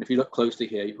 And if you look closely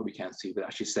here, you probably can't see, but it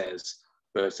actually says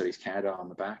Bird Studies Canada on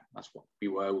the back. That's what we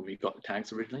were when we got the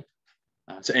tags originally.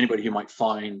 So anybody who might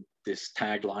find this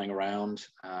tag lying around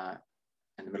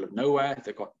in the middle of nowhere, if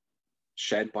they've got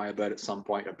shed by a bird at some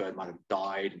point, a bird might have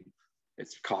died and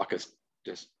its carcass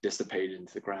just dissipated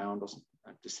into the ground or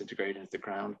disintegrated into the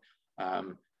ground.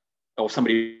 Or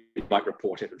somebody might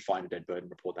report it and find a dead bird and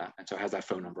report that. And so it has that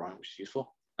phone number on it, which is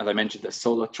useful. As I mentioned, there's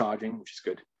solar charging, which is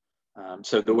good.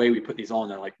 So the way we put these on,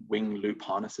 they're like wing loop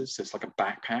harnesses. So it's like a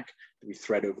backpack that we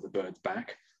thread over the bird's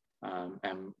back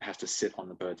and has to sit on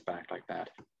the bird's back like that.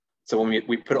 So when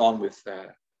we put it on with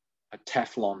a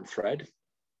Teflon thread,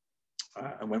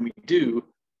 and when we do,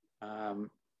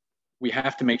 we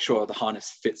have to make sure the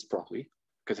harness fits properly,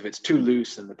 because if it's too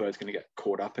loose, then the bird's going to get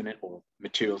caught up in it, or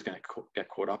material's going to get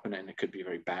caught up in it, and it could be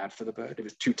very bad for the bird. If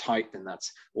it's too tight, then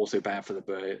that's also bad for the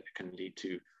bird. It can lead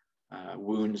to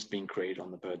wounds being created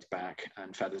on the bird's back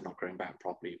and feathers not growing back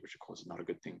properly, which of course is not a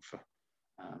good thing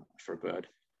for a bird.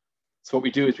 So what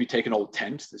we do is we take an old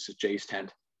tent, this is Jay's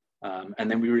tent, and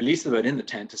then we release the bird in the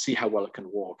tent to see how well it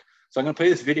can walk. So I'm going to play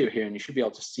this video here, and you should be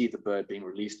able to see the bird being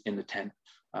released in the tent.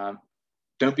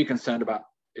 Don't be concerned about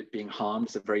it being harmed.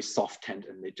 It's a very soft tent,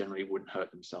 and they generally wouldn't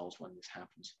hurt themselves when this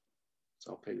happens.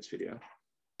 So I'll play this video.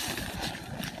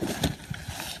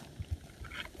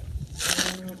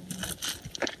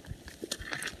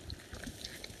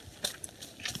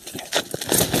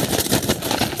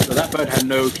 So that bird had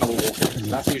no trouble walking. So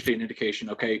that's usually an indication,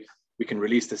 okay, we can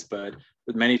release this bird.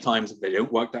 But many times they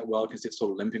don't work that well because it's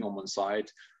sort of limping on one side,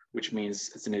 which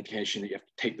means it's an indication that you have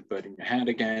to take the bird in your hand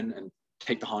again and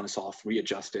take the harness off,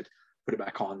 readjust it, put it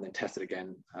back on, then test it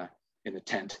again in the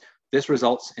tent. This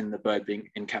results in the bird being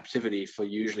in captivity for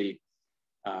usually,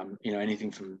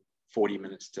 anything from 40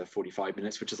 minutes to 45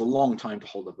 minutes, which is a long time to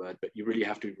hold a bird, but you really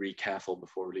have to be really careful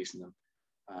before releasing them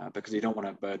because you don't want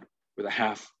a bird with a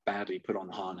half badly put on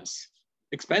harness.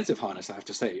 Expensive harness, I have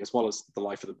to say, as well as the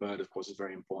life of the bird, of course, is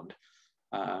very important.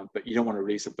 But you don't want to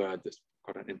release a bird that's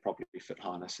got an improperly fit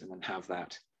harness and then have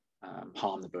that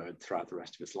harm the bird throughout the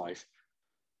rest of its life.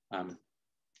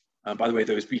 By the way,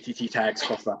 those BTT tags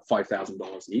cost about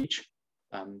 $5,000 each.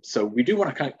 So we do want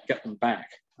to kind of get them back.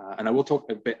 And I will talk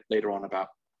a bit later on about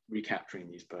recapturing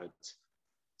these birds.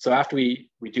 So after we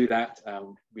do that,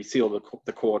 we seal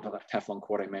the cord, that Teflon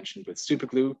cord I mentioned, with super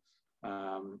glue,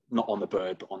 not on the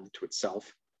bird, but onto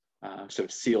itself. So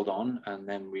it's sealed on, and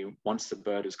then once the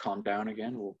bird has calmed down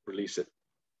again, we'll release it.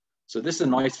 So this is a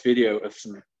nice video of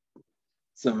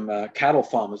some cattle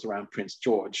farmers around Prince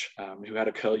George who had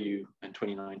a Curlew in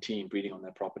 2019 breeding on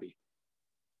their property.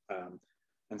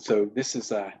 And so this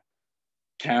is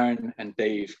Karen and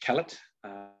Dave Kellett,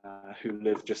 who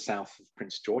live just south of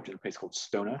Prince George in a place called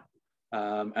Stoner.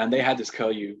 And they had this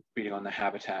Curlew breeding on their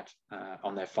habitat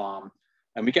on their farm.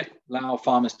 And we allow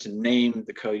farmers to name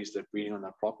the Curlews that are breeding on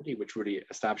their property, which really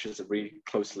establishes a really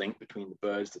close link between the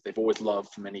birds that they've always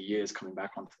loved for many years coming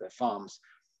back onto their farms.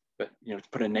 But to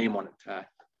put a name on it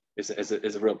is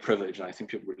a real privilege, and I think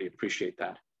people really appreciate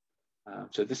that.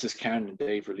 So this is Karen and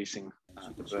Dave releasing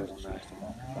the bird on their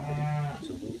property.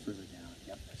 So a little further down.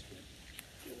 Yep, that's good.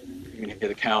 You can hear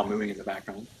the cow moving in the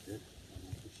background. Good.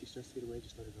 If she starts to get away,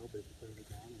 just let her go. But if you put her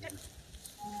down, then...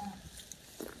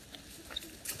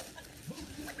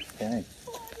 Okay.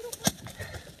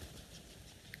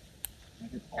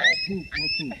 More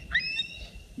poop.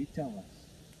 You tell us.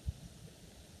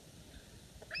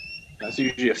 That's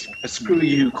usually a screw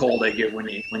you call they give when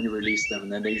you release them,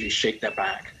 and then they usually shake their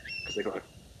back because they've got a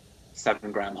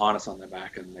 7-gram harness on their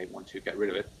back and they want to get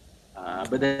rid of it.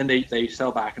 But then they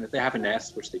settle back, and if they have a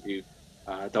nest, which they do,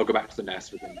 they'll go back to the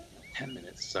nest within 10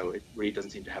 minutes. So it really doesn't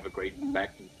seem to have a great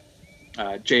effect.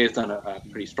 Jay has done a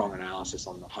pretty strong analysis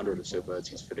on the 100 or so birds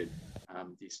he's fitted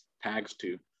these tags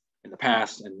to in the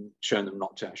past and shown them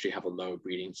not to actually have a low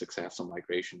breeding success on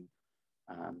migration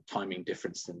timing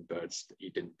difference than birds that you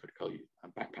didn't put Curlew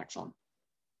backpacks on.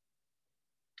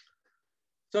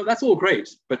 So that's all great,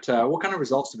 but what kind of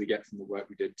results did we get from the work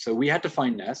we did? So we had to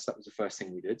find nests. That was the first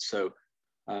thing we did. So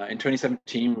in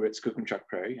 2017, we were at Skookumchuck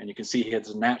Prairie, and you can see here there's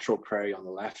a natural prairie on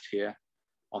the left here.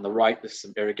 On the right, there's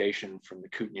some irrigation from the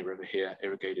Kootenai River here,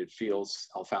 irrigated fields,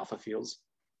 alfalfa fields.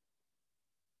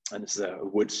 And this is a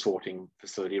wood sorting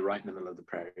facility right in the middle of the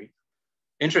prairie.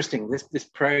 Interesting, this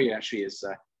prairie actually is,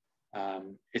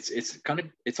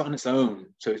 it's on its own.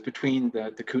 So it's between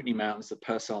the Kootenai Mountains, the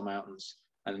Purcell Mountains,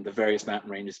 and the various mountain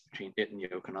ranges between it and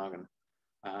the Okanagan.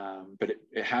 But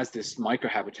it has this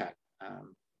microhabitat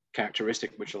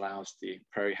characteristic which allows the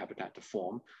prairie habitat to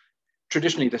form.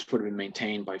 Traditionally, this would have been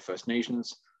maintained by First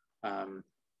Nations and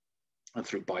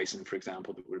through bison, for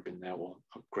example, that would have been there, or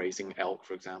grazing elk,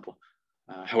 for example.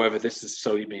 However, this is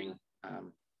slowly being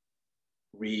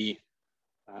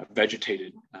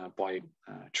re-vegetated by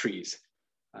trees.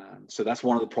 So that's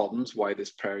one of the problems why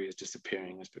this prairie is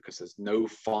disappearing, is because there's no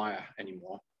fire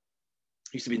anymore.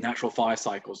 It used to be natural fire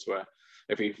cycles where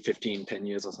every 10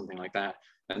 years or something like that,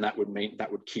 and that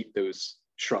would keep those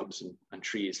shrubs and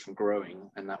trees from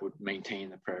growing, and that would maintain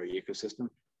the prairie ecosystem.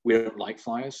 We don't like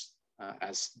fires,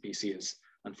 as BC has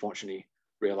unfortunately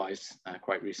realized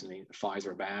quite recently. The fires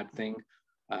are a bad thing,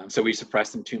 so we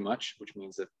suppress them too much, which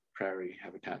means that prairie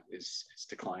habitat is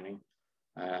declining,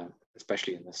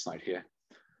 especially in this site here.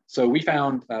 So we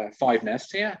found 5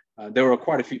 nests here. There were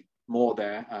quite a few more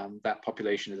there. That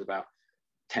population is about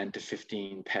 10 to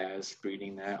 15 pairs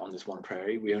breeding there on this one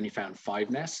prairie. We only found 5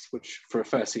 nests, which for a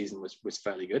first season was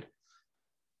fairly good.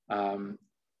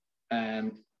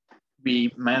 And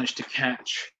we managed to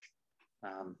catch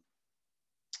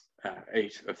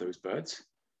 8 of those birds,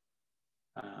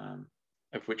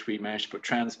 of which we managed to put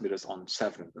transmitters on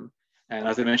 7 of them. And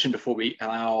as I mentioned before, we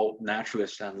allow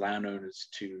naturalists and landowners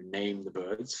to name the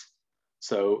birds.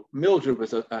 So Mildred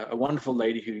was a wonderful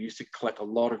lady who used to collect a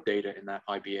lot of data in that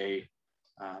IBA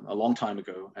a long time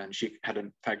ago. And she had a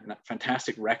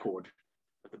fantastic record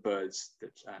of the birds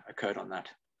that occurred on that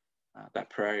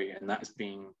prairie. And that is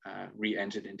being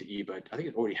re-entered into eBird. I think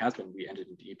it already has been re-entered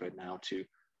into eBird now to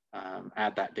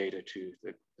add that data to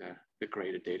the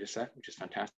graded data set, which is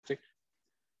fantastic.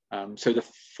 So the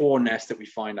 4 nests that we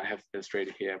find, I have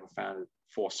illustrated here, were found at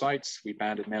 4 sites. We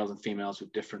banded males and females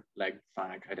with different leg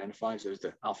flag identifiers. Those are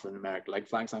the alphanumeric leg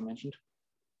flags I mentioned,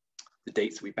 the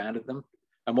dates we banded them,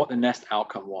 and what the nest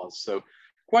outcome was. So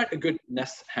quite a good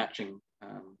nest hatching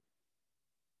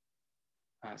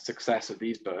success of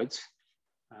these birds.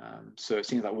 So it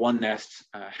seems like one nest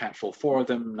hatched all 4 of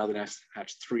them, another nest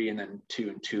hatched 3, and then 2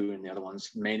 and 2 in the other ones,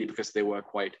 mainly because they were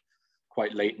quite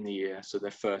late in the year. So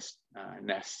their first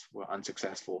nests were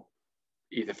unsuccessful,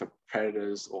 either for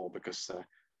predators or because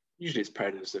usually it's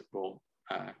predators that will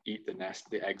eat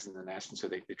the eggs in the nest, and so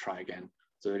they try again.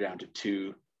 So they're down to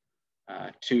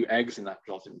 2 eggs, and that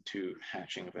resulted in 2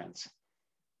 hatching events.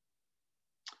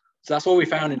 So that's what we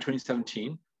found in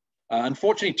 2017.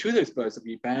 Unfortunately, 2 of those birds that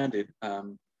we banded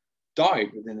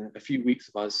died within a few weeks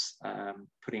of us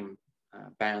putting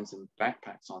bands and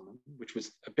backpacks on them, which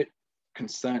was a bit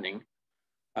concerning.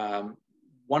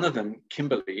 One of them,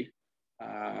 Kimberly,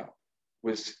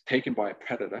 was taken by a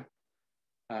predator.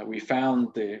 We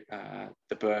found the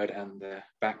bird and the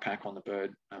backpack on the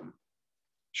bird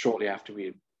shortly after we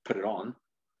had put it on,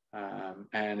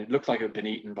 and it looked like it had been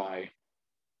eaten by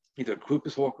either a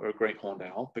Cooper's hawk or a great horned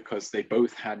owl, because they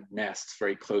both had nests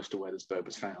very close to where this bird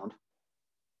was found.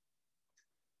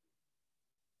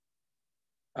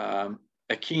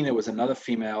 Akina was another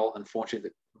female, unfortunately,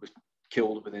 that was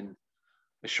killed within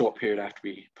a short period after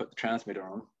we put the transmitter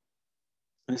on.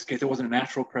 In this case, it wasn't a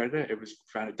natural predator. It was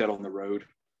found dead on the road.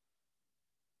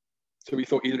 So we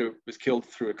thought either it was killed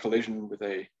through a collision with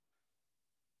a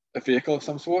vehicle of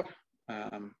some sort,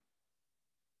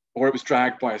 or it was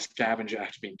dragged by a scavenger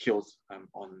after being killed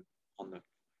on the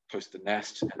close to the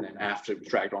nest, and then after it was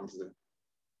dragged on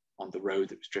the road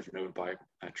that was driven over by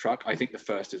a truck. I think the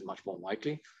first is much more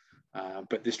likely.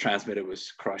 But this transmitter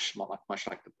was crushed, much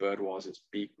like the bird was. Its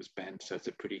beak was bent, so it's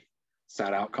a pretty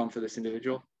sad outcome for this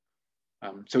individual.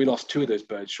 So we lost 2 of those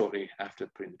birds shortly after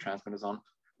putting the transmitters on.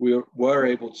 We were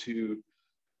able to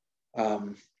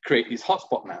create these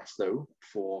hotspot maps, though,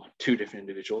 for 2 different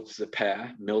individuals. This is a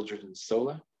pair, Mildred and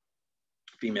Sola,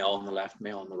 female on the left,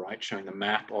 male on the right, showing the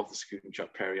map of the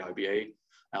Skookumchuck Prairie IBA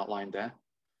outlined there.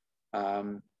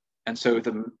 And so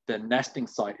the nesting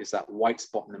site is that white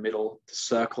spot in the middle. The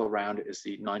circle around it is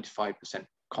the 95%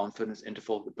 confidence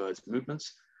interval of the bird's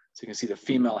movements. So you can see the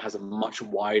female has a much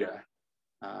wider,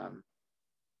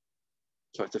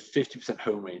 so it's a 50%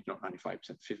 home range, not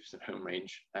 95%, 50% home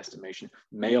range estimation.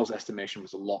 Male's estimation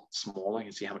was a lot smaller. You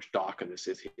can see how much darker this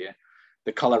is here.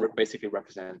 The color basically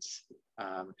represents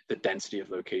the density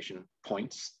of location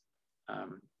points.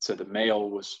 So the male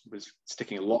was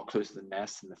sticking a lot closer to the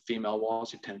nest than the female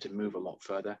was, who tended to move a lot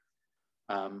further.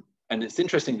 And it's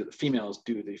interesting that the females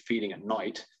do the feeding at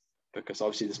night, because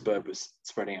obviously this bird was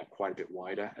spreading out quite a bit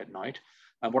wider at night.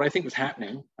 And what I think was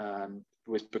happening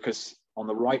was because on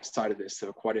the right side of this, there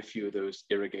were quite a few of those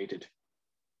irrigated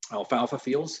alfalfa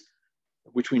fields,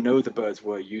 which we know the birds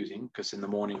were using, because in the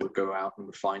morning we'd go out and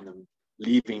we'd find them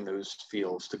leaving those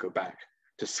fields to go back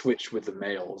to switch with the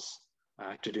males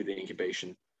to do the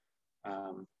incubation.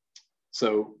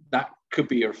 So that could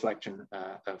be a reflection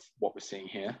of what we're seeing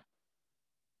here.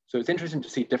 So it's interesting to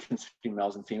see difference between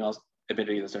males and females.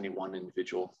 Admittedly, there's only 1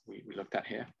 individual we looked at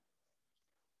here.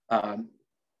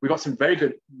 We got some very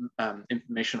good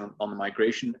information on the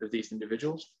migration of these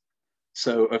individuals.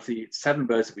 So of the 7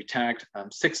 birds that we tagged,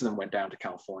 6 of them went down to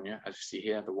California, as you see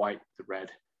here, the white, the red,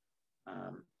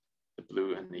 the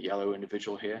blue, and the yellow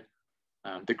individual here.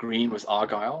 The green was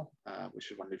Argyle,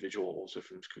 which is one individual also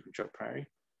from Skookumchuck Prairie.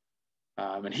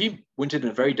 And he wintered in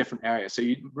a very different area. So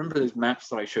you remember those maps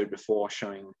that I showed before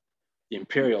showing the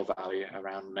Imperial Valley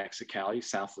around Mexicali,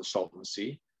 south of the Salton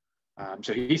Sea.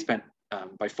 So he spent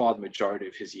by far the majority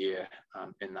of his year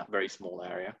in that very small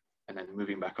area, and then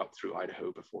moving back up through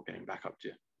Idaho before getting back up to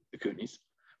the Kootenays.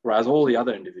 Whereas all the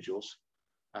other individuals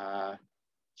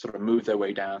sort of moved their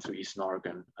way down through Eastern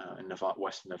Oregon and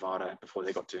Western Nevada before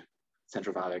they got to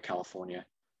Central Valley of California,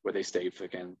 where they stayed for,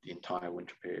 again, the entire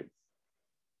winter period.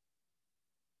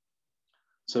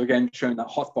 So again, showing that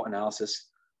hotspot analysis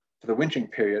for the wintering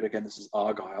period. Again, this is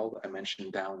Argyle that I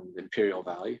mentioned down in the Imperial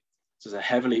Valley. This is a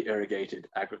heavily irrigated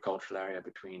agricultural area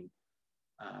between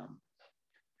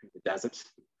the desert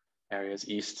areas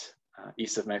east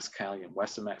east of Mexicali and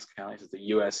west of Mexicali. So the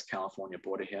US-California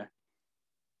border here.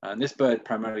 And this bird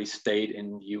primarily stayed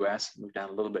in the US, moved down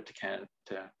a little bit to Canada,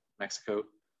 to Mexico.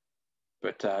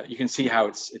 But you can see how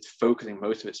it's focusing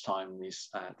most of its time in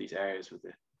these areas with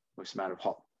the most amount of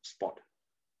hot spot,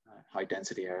 high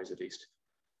density areas at least.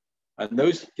 And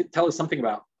those tell us something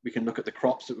about, we can look at the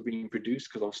crops that were being produced,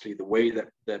 because obviously the way that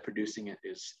they're producing it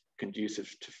is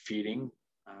conducive to feeding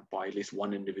by at least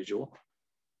one individual.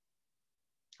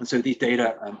 And so these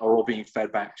data are all being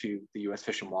fed back to the US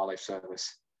Fish and Wildlife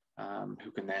Service,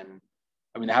 who can then,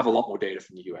 I mean, they have a lot more data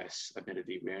from the US,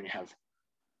 admittedly. We only have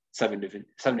seven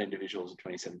individuals in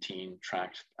 2017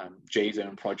 tracked. Jay's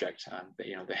own project,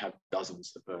 they have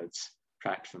dozens of birds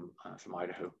tracked from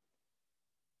Idaho.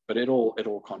 But it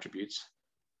all contributes.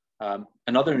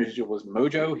 Another individual was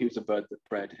Mojo. He was a bird that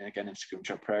bred, again, in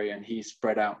Scoopchuck Prairie, and he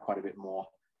spread out quite a bit more.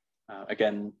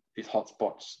 Again, these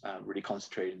hotspots really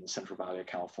concentrated in the Central Valley of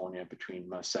California between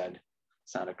Merced,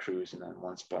 Santa Cruz, and then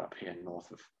one spot up here north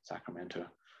of Sacramento.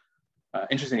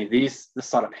 Interestingly, this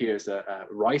site up here is a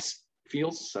rice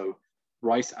fields. So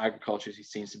rice agriculture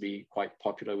seems to be quite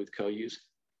popular with curlews.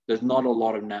 There's not a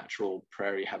lot of natural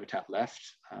prairie habitat left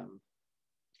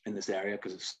in this area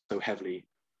because it's so heavily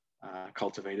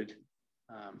cultivated.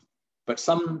 But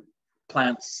some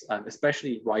plants,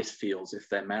 especially rice fields, if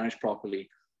they're managed properly,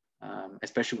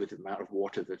 especially with the amount of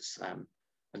water that's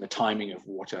and the timing of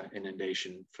water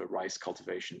inundation for rice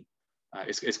cultivation,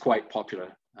 is quite popular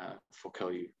for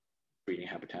curlew breeding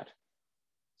habitat.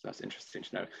 So that's interesting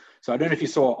to know. So I don't know if you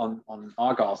saw on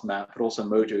Argyle's map, but also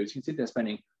Mojo's, you can see they're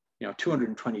spending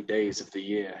 220 days of the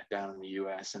year down in the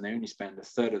US, and they only spend a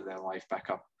third of their life back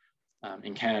up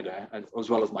in Canada, as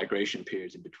well as migration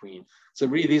periods in between. So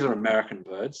really, these are American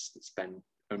birds that spend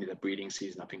only their breeding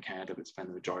season up in Canada, but spend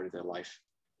the majority of their life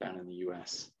down in the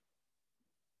US.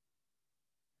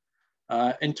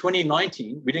 In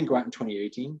 2019, we didn't go out in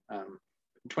 2018.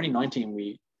 In 2019,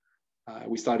 we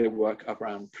started work up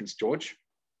around Prince George.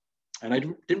 And I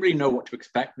didn't really know what to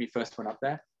expect when we first went up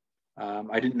there.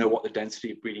 I didn't know what the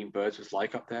density of breeding birds was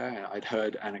like up there. And I'd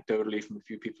heard anecdotally from a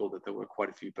few people that there were quite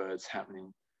a few birds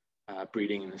happening,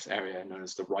 breeding in this area known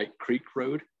as the Wright Creek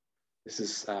Road. This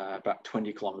is about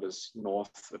 20 kilometers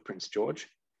north of Prince George.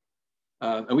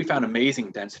 And we found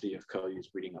amazing density of curlews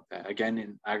breeding up there, again,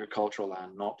 in agricultural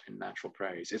land, not in natural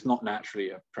prairies. It's not naturally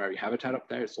a prairie habitat up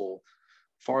there. It's all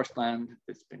forest land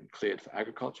that's been cleared for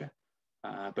agriculture.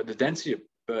 But the density of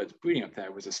birds breeding up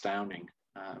there was astounding,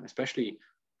 especially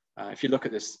if you look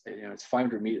at this, it's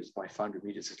 500 meters by 500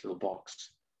 meters, this little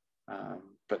box.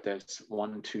 But there's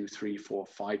 1, 2, 3, 4,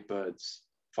 5 birds,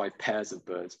 5 pairs of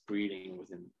birds breeding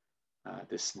within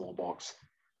this small box.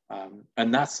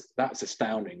 And that's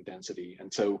astounding density.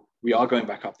 And so we are going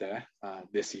back up there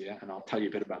this year, and I'll tell you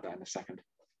a bit about that in a second.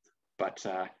 But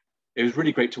it was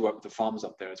really great to work with the farmers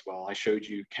up there as well. I showed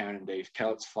you Karen and Dave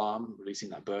Kellett's farm releasing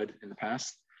that bird in the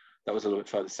past. That was a little bit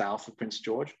further south of Prince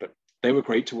George, but they were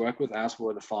great to work with, as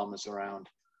were the farmers around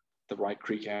the Wright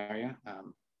Creek area.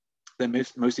 They're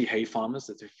mostly hay farmers.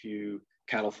 There's a few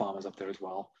cattle farmers up there as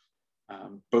well.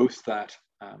 Both that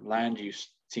land use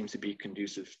seems to be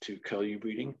conducive to curlew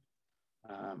breeding.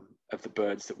 Of the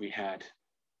birds that we had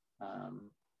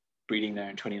breeding there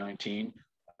in 2019,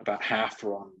 about half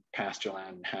were on pasture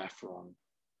land and half were on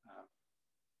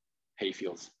hay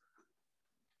fields.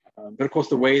 But of course,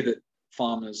 the way that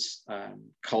farmers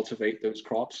cultivate those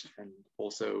crops, and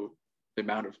also the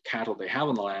amount of cattle they have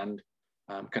on the land,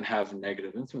 can have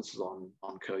negative influences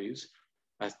on curlews,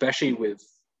 especially with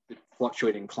the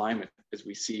fluctuating climate. As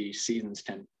we see, seasons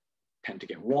tend to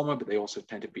get warmer, but they also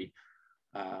tend to be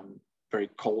very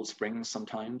cold springs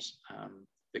sometimes.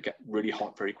 They get really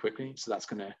hot very quickly, so that's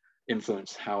going to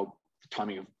influence how the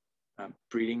timing of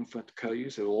breeding for the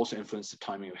curlews. It will also influence the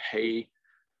timing of hay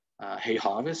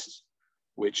harvest,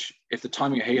 which, if the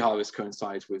timing of hay harvest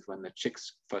coincides with when the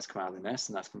chicks first come out of the nest,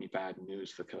 and that's going to be bad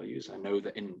news for curlews. I know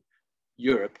that in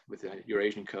Europe, with the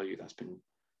Eurasian curlew, that's been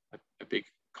a big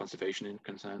conservation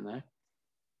concern there.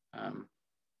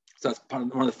 So that's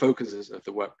one of the focuses of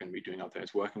the work we're going to be doing out there,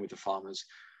 is working with the farmers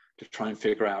to try and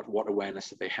figure out what awareness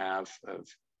that they have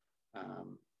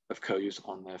of curlews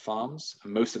on their farms.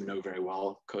 And most of them know very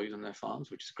well curlews on their farms,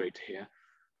 which is great to hear.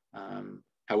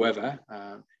 However,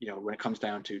 when it comes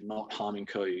down to not harming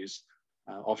curlews,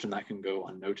 often that can go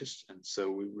unnoticed. And so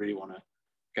we really want to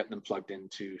get them plugged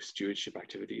into stewardship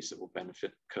activities that will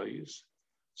benefit curlews.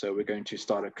 So we're going to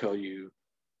start a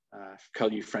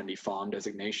curlew-friendly farm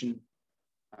designation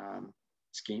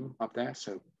scheme up there.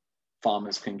 So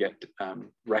farmers can get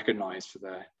recognized for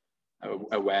their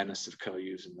awareness of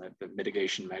curlews and the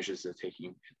mitigation measures they're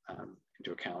taking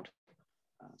into account.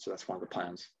 So that's one of the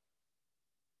plans.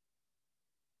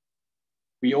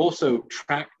 We also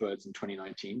tracked birds in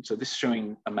 2019. So this is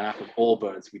showing a map of all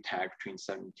birds we tagged between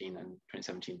 2017 and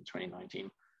 2019.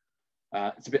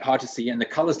 It's a bit hard to see, and the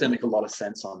colors don't make a lot of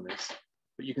sense on this,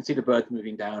 but you can see the birds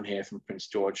moving down here from Prince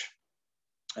George,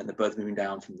 and the birds moving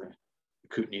down from the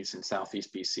Kootenays in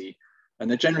Southeast BC. And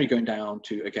they're generally going down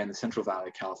to, again, the Central Valley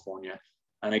of California.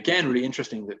 And again, really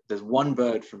interesting that there's one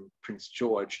bird from Prince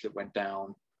George that went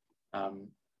down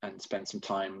and spent some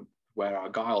time where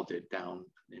Argyle did down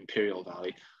in Imperial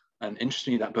Valley. And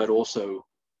interestingly, that bird also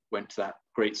went to that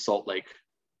Great Salt Lake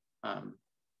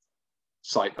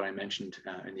site that I mentioned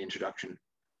in the introduction.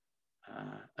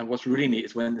 And what's really neat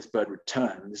is when this bird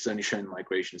returned, this is only showing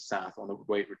migration south, on the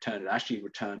way it returned, it actually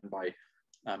returned by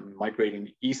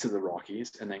migrating east of the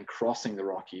Rockies and then crossing the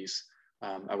Rockies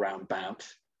around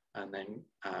Banff, and then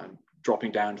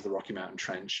dropping down to the Rocky Mountain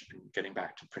Trench and getting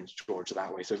back to Prince George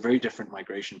that way. So very different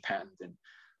migration pattern than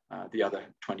the other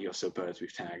 20 or so birds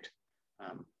we've tagged.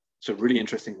 So really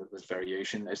interesting that there's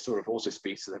variation. It sort of also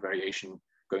speaks to the variation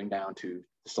going down to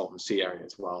the Salton Sea area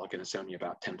as well. Again, it's only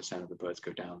about 10% of the birds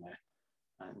go down there.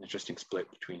 An interesting split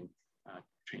between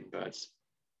birds.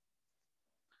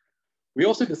 We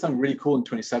also did something really cool in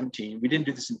 2017. We didn't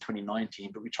do this in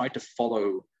 2019, but we tried to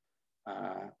follow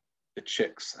the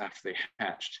chicks after they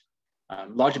hatched,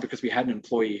 largely because we had an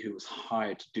employee who was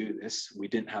hired to do this. We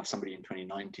didn't have somebody in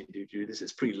 2019 to do this.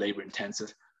 It's pretty labor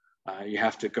intensive. You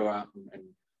have to go out and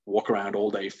walk around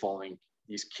all day following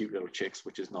these cute little chicks,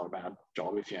 which is not a bad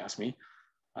job if you ask me.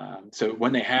 So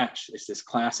when they hatch, it's this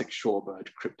classic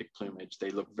shorebird cryptic plumage. They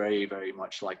look very, very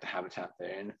much like the habitat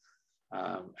they're in.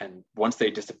 And once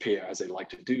they disappear, as they like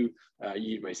to do,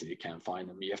 you basically can't find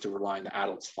them. You have to rely on the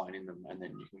adults finding them, and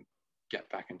then you can get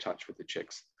back in touch with the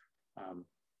chicks.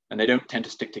 And they don't tend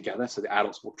to stick together, so the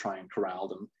adults will try and corral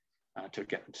them to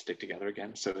get them to stick together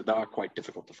again. So they are quite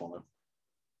difficult to follow.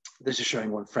 This is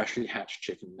showing one freshly hatched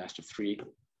chick in a nest of 3,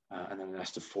 and then a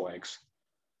nest of 4 eggs.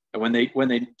 And when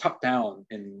they tuck down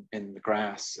in the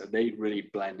grass, they really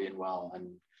blend in well.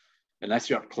 And unless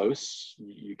you're up close,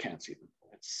 you can't see them.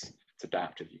 It's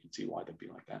adaptive. You can see why they'd be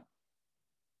like that.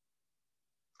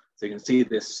 So you can see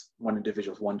this one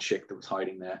individual, one chick that was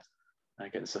hiding there. And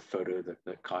again, it's a photo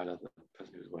that Kyla, the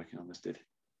person who was working on this, did.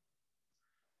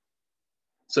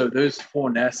 So those 4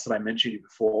 nests that I mentioned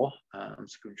before on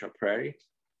Screwtrap Prairie,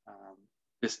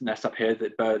 this nest up here,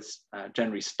 the birds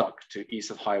generally stuck to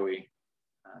east of Highway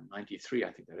 93,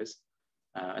 I think that is.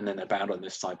 And then they're bound on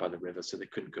this side by the river, so they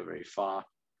couldn't go very far.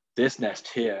 This nest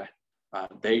here,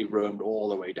 they roamed all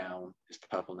the way down this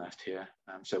purple nest here.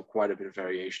 So quite a bit of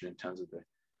variation in terms of the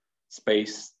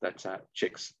space that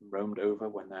chicks roamed over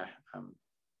when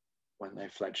they're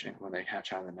fledgling, when they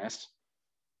hatch out of the nest.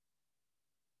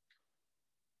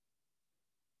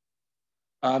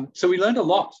 So we learned a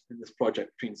lot in this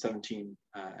project between 2017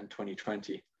 and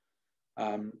 2020.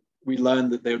 We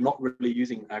learned that they're not really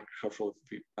using agricultural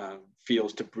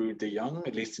fields to brood the young.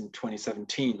 At least in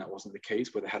 2017, that wasn't the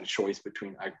case, where they had a choice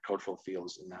between agricultural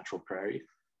fields and natural prairie.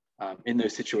 In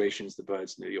those situations, the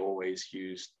birds nearly always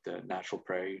use the natural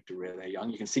prairie to rear their young.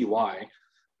 You can see why,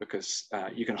 because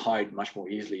you can hide much more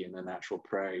easily in the natural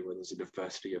prairie where there's a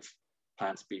diversity of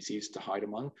plant species to hide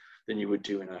among than you would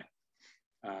do in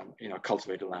a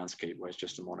cultivated landscape where it's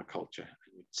just a monoculture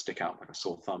and you stick out like a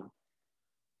sore thumb.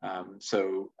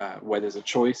 So where there's a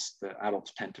choice, the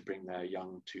adults tend to bring their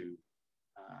young to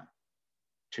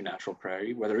natural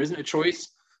prairie. Where there isn't a choice,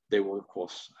 they will of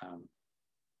course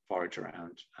forage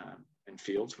around in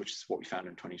fields, which is what we found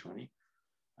in 2020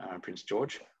 in Prince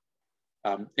George.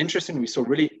 Interestingly, we saw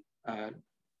really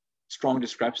strong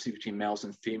discrepancy between males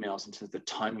and females in terms of the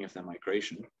timing of their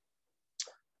migration.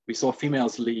 We saw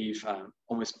females leave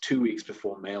almost 2 weeks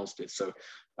before males did. So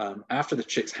after the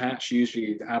chicks hatch,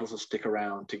 usually the adults will stick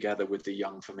around together with the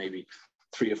young for maybe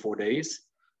 3 or 4 days.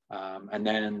 And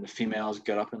then the females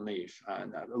get up and leave.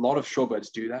 And a lot of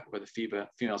shorebirds do that, where the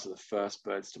females are the first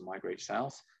birds to migrate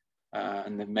south.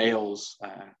 And the males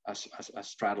are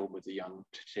straddled with the young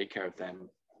to take care of them.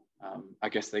 I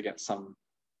guess they get some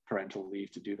parental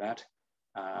leave to do that.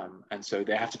 And so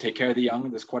they have to take care of the young.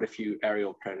 There's quite a few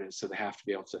aerial predators, so they have to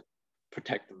be able to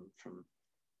protect them from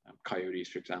coyotes,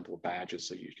 for example.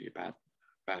 Badgers are usually bad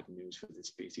news for this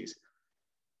species.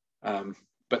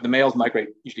 But the males migrate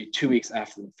usually 2 weeks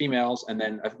after the females, and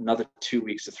then another 2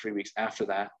 weeks to 3 weeks after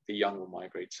that, the young will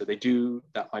migrate. So they do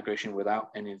that migration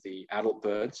without any of the adult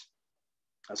birds.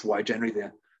 That's why generally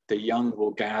the young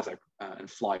will gather and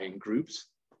fly in groups.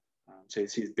 So you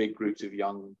see these big groups of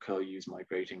young curlews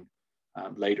migrating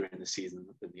later in the season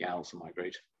than the adults will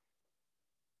migrate.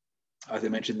 As I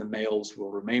mentioned, the males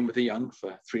will remain with the young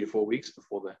for 3 to 4 weeks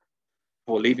before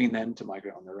leaving them to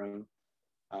migrate on their own.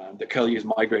 The curlews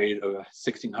migrated over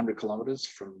 1,600 kilometers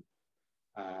from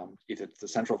either the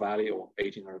Central Valley or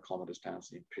 1,800 kilometers down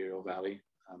to the Imperial Valley.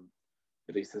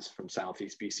 At least this from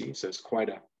Southeast BC. So it's quite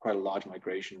a large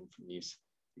migration from these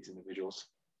individuals.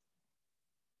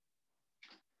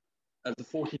 Of the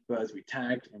 14 birds we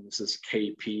tagged, and this is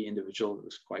KP individual that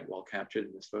was quite well captured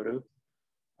in this photo.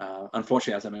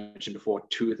 Unfortunately, as I mentioned before,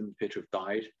 2 of them appear to have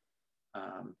died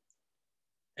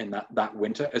in that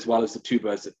winter, as well as the 2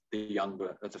 birds that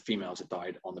the females that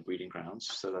died on the breeding grounds.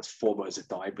 So that's 4 birds that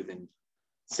died within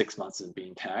 6 months of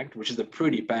being tagged, which is a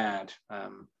pretty bad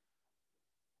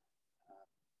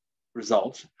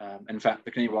result. In fact,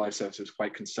 the Canadian Wildlife Service was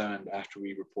quite concerned after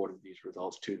we reported these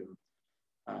results to them,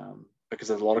 because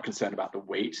there's a lot of concern about the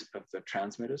weight of the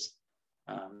transmitters.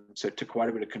 So it took quite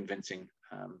a bit of convincing.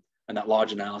 And that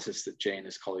large analysis that Jay and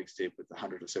his colleagues did with the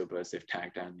 100 or so birds they've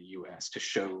tagged down in the US to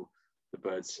show the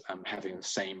birds having the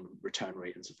same return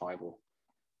rate and survival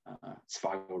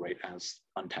rate as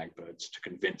untagged birds, to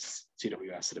convince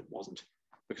CWS that it wasn't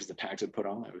because the tags had put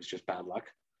on, it was just bad luck.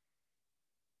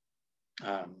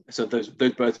 So those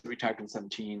birds that we tagged in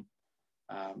 17,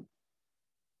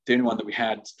 the only one that we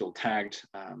had still tagged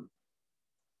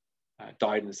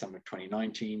died in December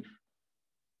 2019.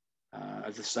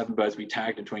 Of the 7 birds we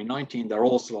tagged in 2019, they're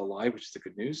all still alive, which is the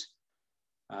good news.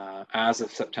 As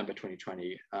of September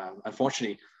 2020,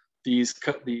 unfortunately, these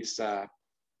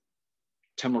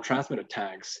terminal transmitter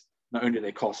tags, not only do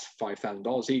they cost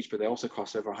 $5,000 each, but they also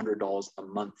cost over $100 a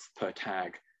month per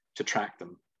tag to track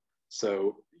them.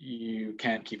 So you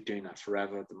can't keep doing that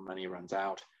forever. The money runs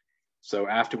out. So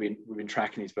after we've been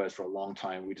tracking these birds for a long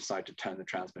time, we decided to turn the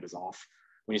transmitters off.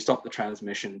 When you stop the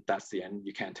transmission, that's the end.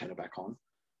 You can't turn it back on.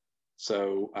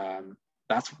 So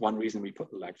that's one reason we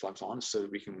put the leg flags on, so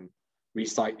that we can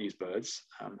recite these birds,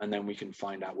 and then we can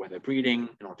find out where they're breeding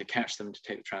in order to catch them, to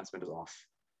take the transmitters off.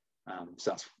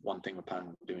 So that's one thing we're planning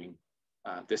on doing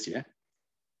this year.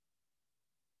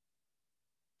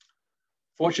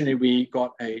 Fortunately, we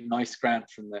got a nice grant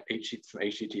from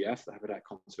HCTF, the Habitat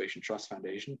Conservation Trust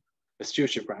Foundation, a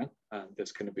stewardship grant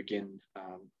that's going to begin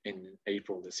in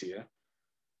April this year.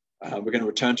 We're going to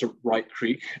return to Wright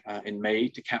Creek in May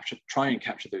to try and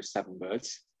capture those 7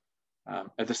 birds.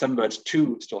 Of the 7 birds,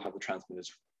 2 still have the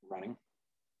transmitters running.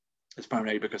 It's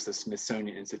primarily because the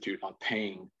Smithsonian Institute are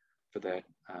paying for their,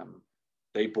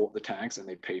 they bought the tags and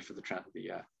they pay for the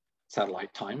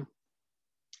satellite time.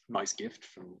 Nice gift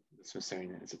from the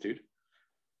Smithsonian Institute.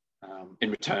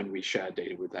 In return, we share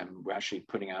data with them. We're actually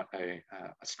putting out a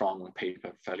strong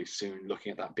paper fairly soon,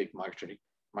 looking at that big migratory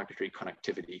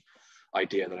connectivity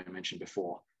idea that I mentioned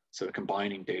before. So we're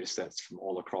combining data sets from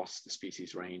all across the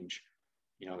species range,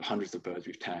 hundreds of birds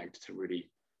we've tagged, to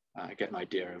really get an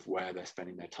idea of where they're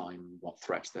spending their time, what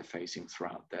threats they're facing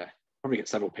throughout there. Probably get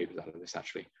several papers out of this,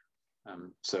 actually.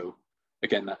 So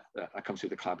again, that comes through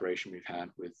the collaboration we've had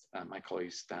with my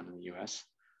colleagues down in the US.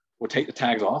 We'll take the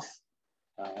tags off.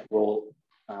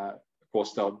 Of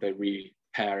course, they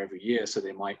repair every year, so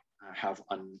they might have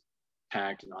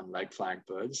untagged and unleg flagged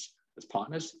birds as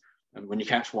partners. And when you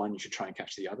catch one, you should try and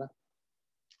catch the other.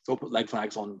 So we'll put leg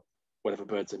flags on whatever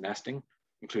birds are nesting,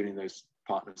 including those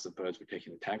partners of birds we're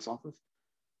taking the tags off of.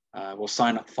 We'll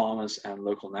sign up farmers and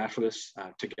local naturalists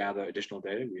to gather additional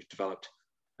data. We've developed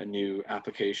a new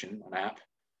application, an app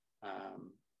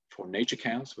for nature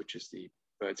counts, which is the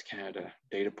Birds Canada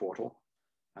data portal.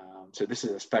 So this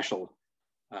is a special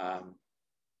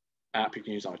app you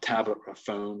can use on a tablet or a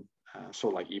phone,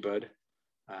 sort of like eBird,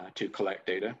 to collect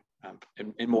data,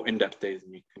 in more in-depth data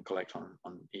than you can collect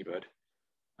on eBird.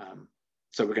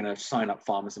 So we're going to sign up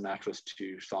farmers and naturalists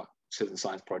to start citizen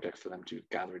science projects for them to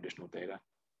gather additional data.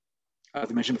 As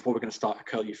I mentioned before, we're going to start a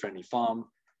curlew-friendly farm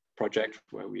project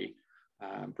where we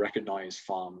recognize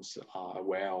farms that are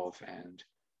aware of and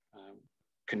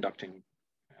conducting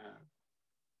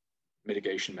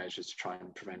mitigation measures to try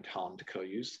and prevent harm to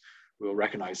curlews. We'll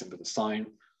recognize them with a sign,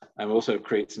 and we'll also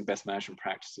create some best management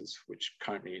practices which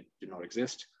currently do not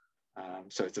exist.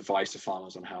 So it's advice to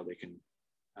farmers on how they can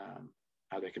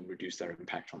reduce their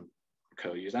impact on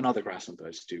curlews and other grassland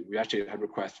birds too. We actually had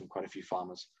requests from quite a few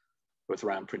farmers, both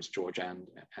around Prince George and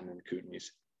in the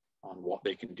Kootenays, on what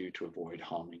they can do to avoid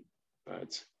harming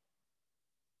birds.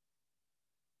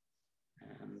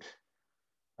 And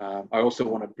I also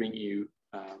want to bring you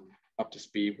up to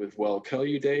speed with World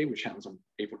Curlew Day, which happens on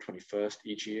April 21st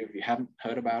each year. If you haven't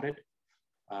heard about it,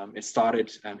 it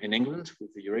started in England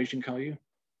with the Eurasian curlew.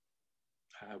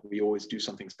 We always do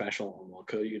something special on World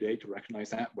Curlew Day to recognize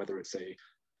that, whether it's a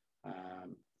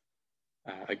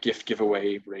gift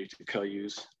giveaway related to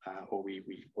curlews, or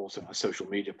we also have social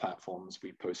media platforms.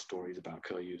 We post stories about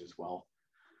curlews as well.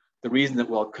 the reason that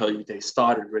World Curlew Day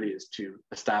started really is to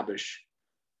establish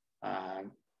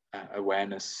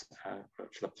awareness for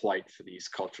the plight for these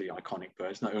culturally iconic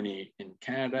birds, not only in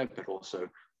Canada, but also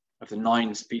of the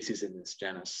 9 species in this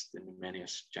genus, the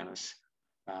Numenius genus.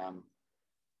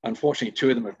 Unfortunately, 2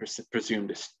 of them are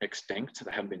presumed extinct. So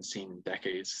they haven't been seen in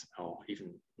decades, or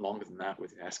even longer than that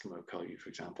with the Eskimo curlew, for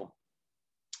example.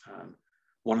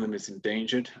 One of them is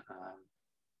endangered.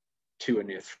 2 are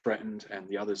near threatened, and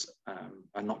the others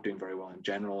are not doing very well in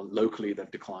general. Locally, they've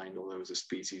declined, although as a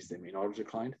species, they may not have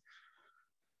declined.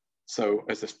 So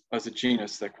as a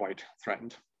genus, they're quite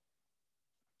threatened.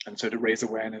 And so to raise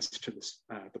awareness to this,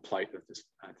 the plight of this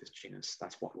genus,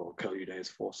 that's what World Curlew Day is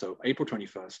for. So April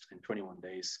 21st, in 21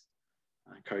 days,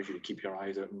 I encourage you to keep your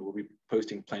eyes open. We'll be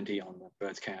posting plenty on the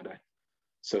Birds Canada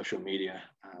social media,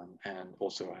 and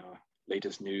also our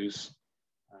latest news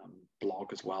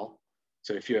blog as well.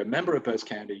 So if you're a member of Birds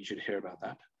Canada, you should hear about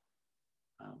that.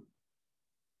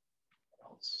 What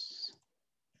else?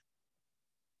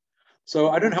 So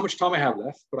I don't know how much time I have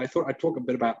left, but I thought I'd talk a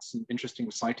bit about some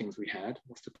interesting sightings we had.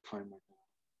 What's the time right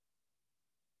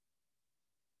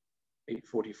now?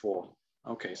 8:44.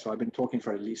 Okay, so I've been talking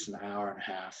for at least an hour and a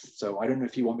half. So I don't know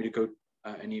if you want me to go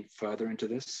any further into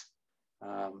this.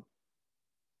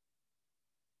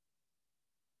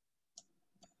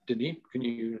 Denis, can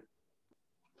you?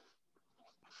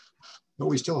 No,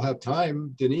 we still have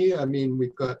time, Denis. I mean,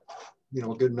 we've got,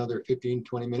 a good another 15,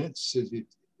 20 minutes.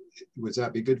 Would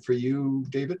that be good for you,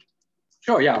 David?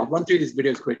 Sure, yeah, I'll run through these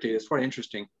videos quickly. It's quite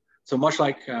interesting. So much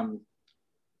like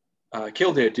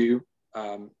killdeer do,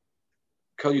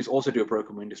 curlews also do a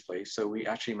broken wing display. So we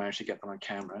actually managed to get them on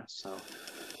camera. So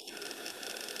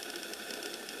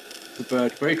the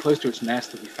bird very close to its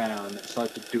nest that we found, it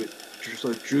started to do it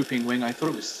sort of drooping wing. I thought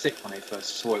it was sick when I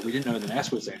first saw it. We didn't know the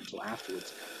nest was there until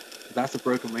afterwards. But that's a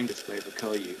broken wing display of a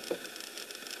curlew.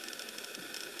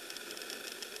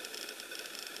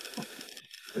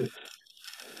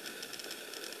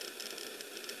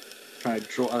 Trying to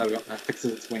draw, there we go, that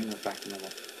fixes its wing back to normal.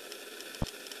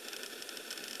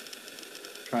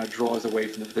 Trying to draw us away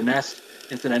from the nest.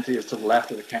 Incidentally, is to the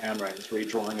left of the camera, and it's really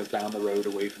drawing us down the road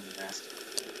away from the nest.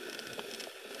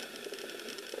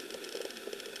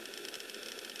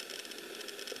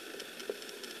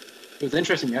 It was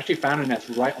interesting, we actually found a nest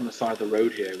right on the side of the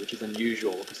road here, which is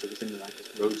unusual because it was in like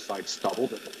this roadside stubble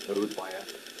that was mowed by a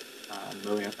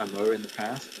mower in the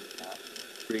past.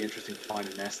 Really interesting to find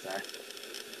a nest there,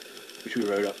 which we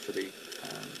wrote up for the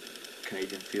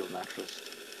Canadian Field Naturalist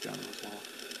Journal as well.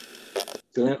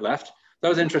 So then it left. That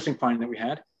was an interesting finding that we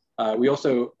had. We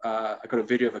also, I got a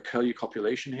video of a curlew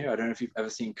copulation here. I don't know if you've ever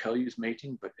seen curlews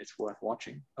mating, but it's worth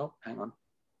watching. Oh, hang on.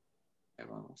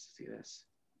 Everyone wants to see this.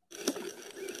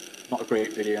 Not a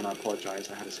great video, and I apologize.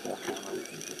 I had a small camera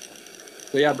with me.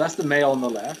 So yeah, that's the male on the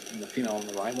left and the female on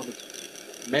the right. What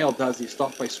the male does, he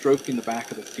starts by stroking the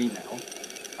back of the female.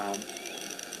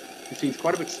 You see, he's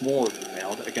quite a bit smaller than the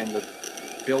male. Again, the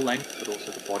bill length, but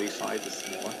also the body size is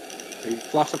smaller. So he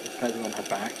fluffs up the feathers on her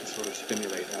back to sort of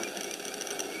stimulate her.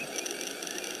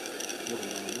 Little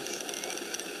nose.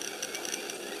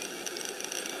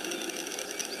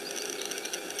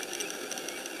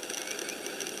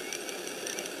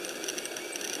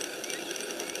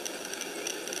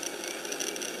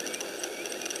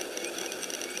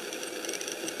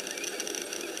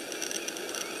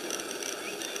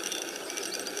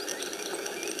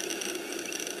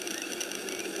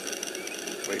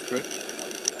 Wait for it.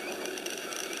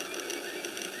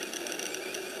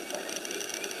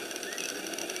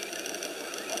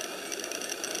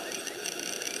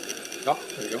 Oh,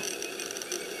 there you go.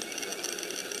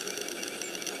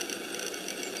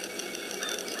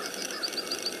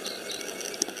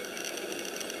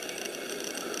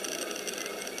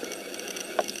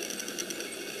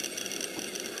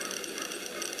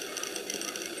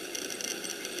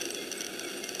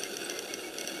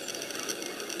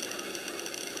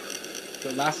 So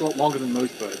it lasts a lot longer than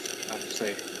most birds, I have to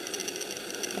say.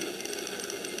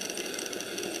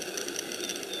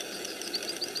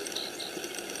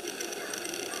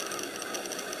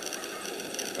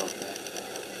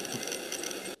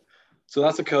 So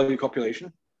that's a curlew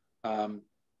copulation.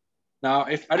 Now,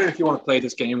 I don't know if you want to play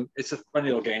this game. It's a funny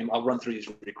little game. I'll run through these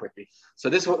really quickly. So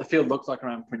this is what the field looks like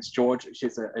around Prince George.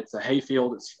 It's a hay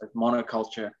field. It's a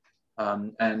monoculture.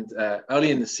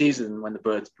 Early in the season, when the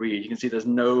birds breed, you can see there's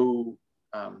no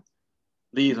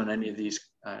leaves on any of these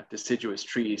deciduous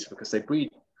trees because they breed,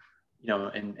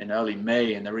 in early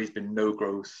May, and there has been no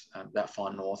growth that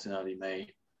far north in early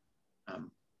May.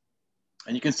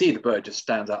 And you can see the bird just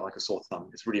stands out like a sore thumb.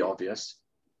 It's really obvious.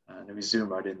 And if we zoom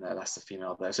right in there, that's the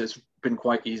female there. So it's been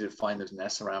quite easy to find those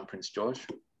nests around Prince George.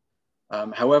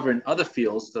 However, in other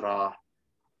fields that are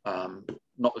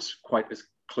not quite as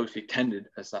closely tended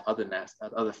as that other nest,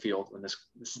 that other field, when this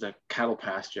is a cattle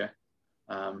pasture,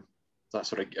 so that's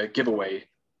sort of a giveaway.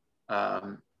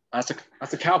 That's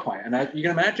a cow pie, and you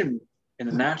can imagine in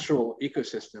a natural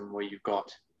ecosystem where you've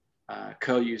got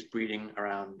curlews breeding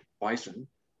around bison,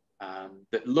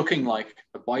 that looking like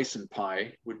a bison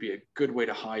pie would be a good way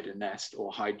to hide a nest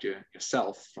or hide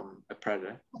yourself from a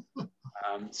predator.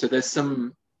 So there's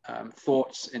some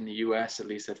thoughts in the US, at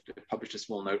least they've published a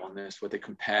small note on this, where they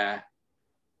compare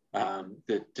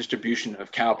the distribution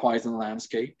of cow pies in the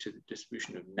landscape to the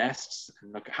distribution of nests,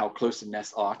 and look at how close the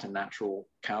nests are to natural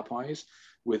cow pies,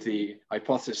 with the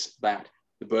hypothesis that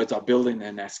the birds are building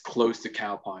their nests close to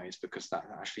cow pies because that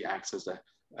actually acts as a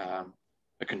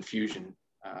confusion,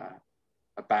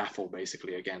 a baffle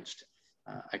basically against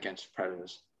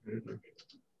predators. Mm-hmm.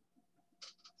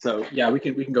 So yeah, we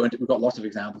can go into, we've got lots of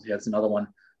examples here. There's another one.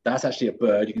 That's actually a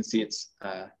bird. You can see its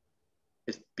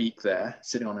beak there,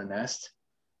 sitting on a nest.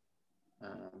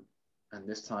 And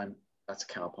this time, that's a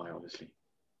cow pie, obviously.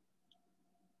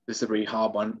 This is a really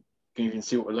hard one. You can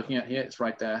see what we're looking at here. It's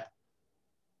right there.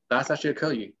 That's actually a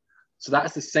curlew. So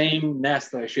that's the same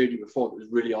nest that I showed you before that was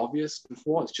really obvious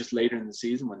before. It's just later in the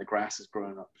season when the grass has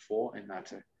grown up before in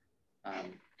that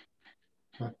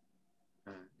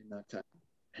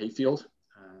hayfield.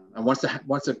 And once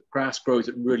the grass grows,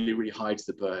 it really, really hides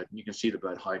the bird. And you can see the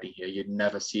bird hiding here. You'd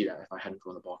never see that if I hadn't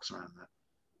drawn the box around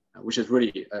that, which is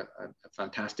really a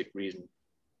fantastic reason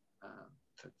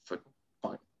for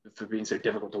being so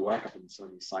difficult to work up in some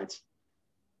of these sites.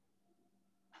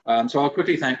 So I'll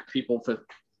quickly thank people for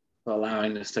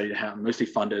allowing this study to happen, mostly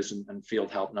funders and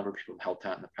field help. A number of people have helped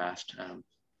out in the past.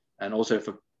 And also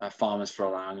for farmers for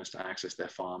allowing us to access their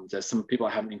farms. There's some people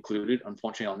I haven't included,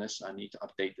 unfortunately, on this. I need to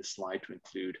update this slide to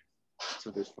include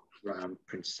some of this around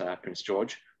Prince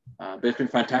George. But it's been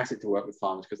fantastic to work with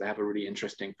farmers because they have a really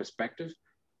interesting perspective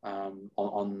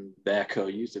on their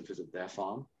curlews to visit their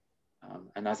farm.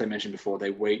 And as I mentioned before, they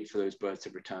wait for those birds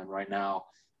to return. Right now,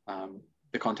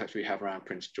 the contacts we have around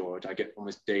Prince George, I get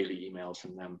almost daily emails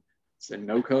from them saying,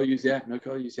 no curlews yet, no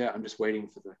curlews yet. I'm just waiting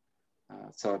for the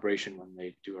celebration when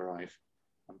they do arrive.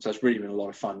 So it's really been a lot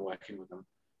of fun working with them.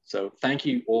 So thank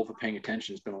you all for paying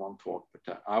attention. It's been a long talk,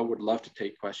 but I would love to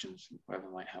take questions from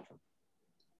whoever might have them.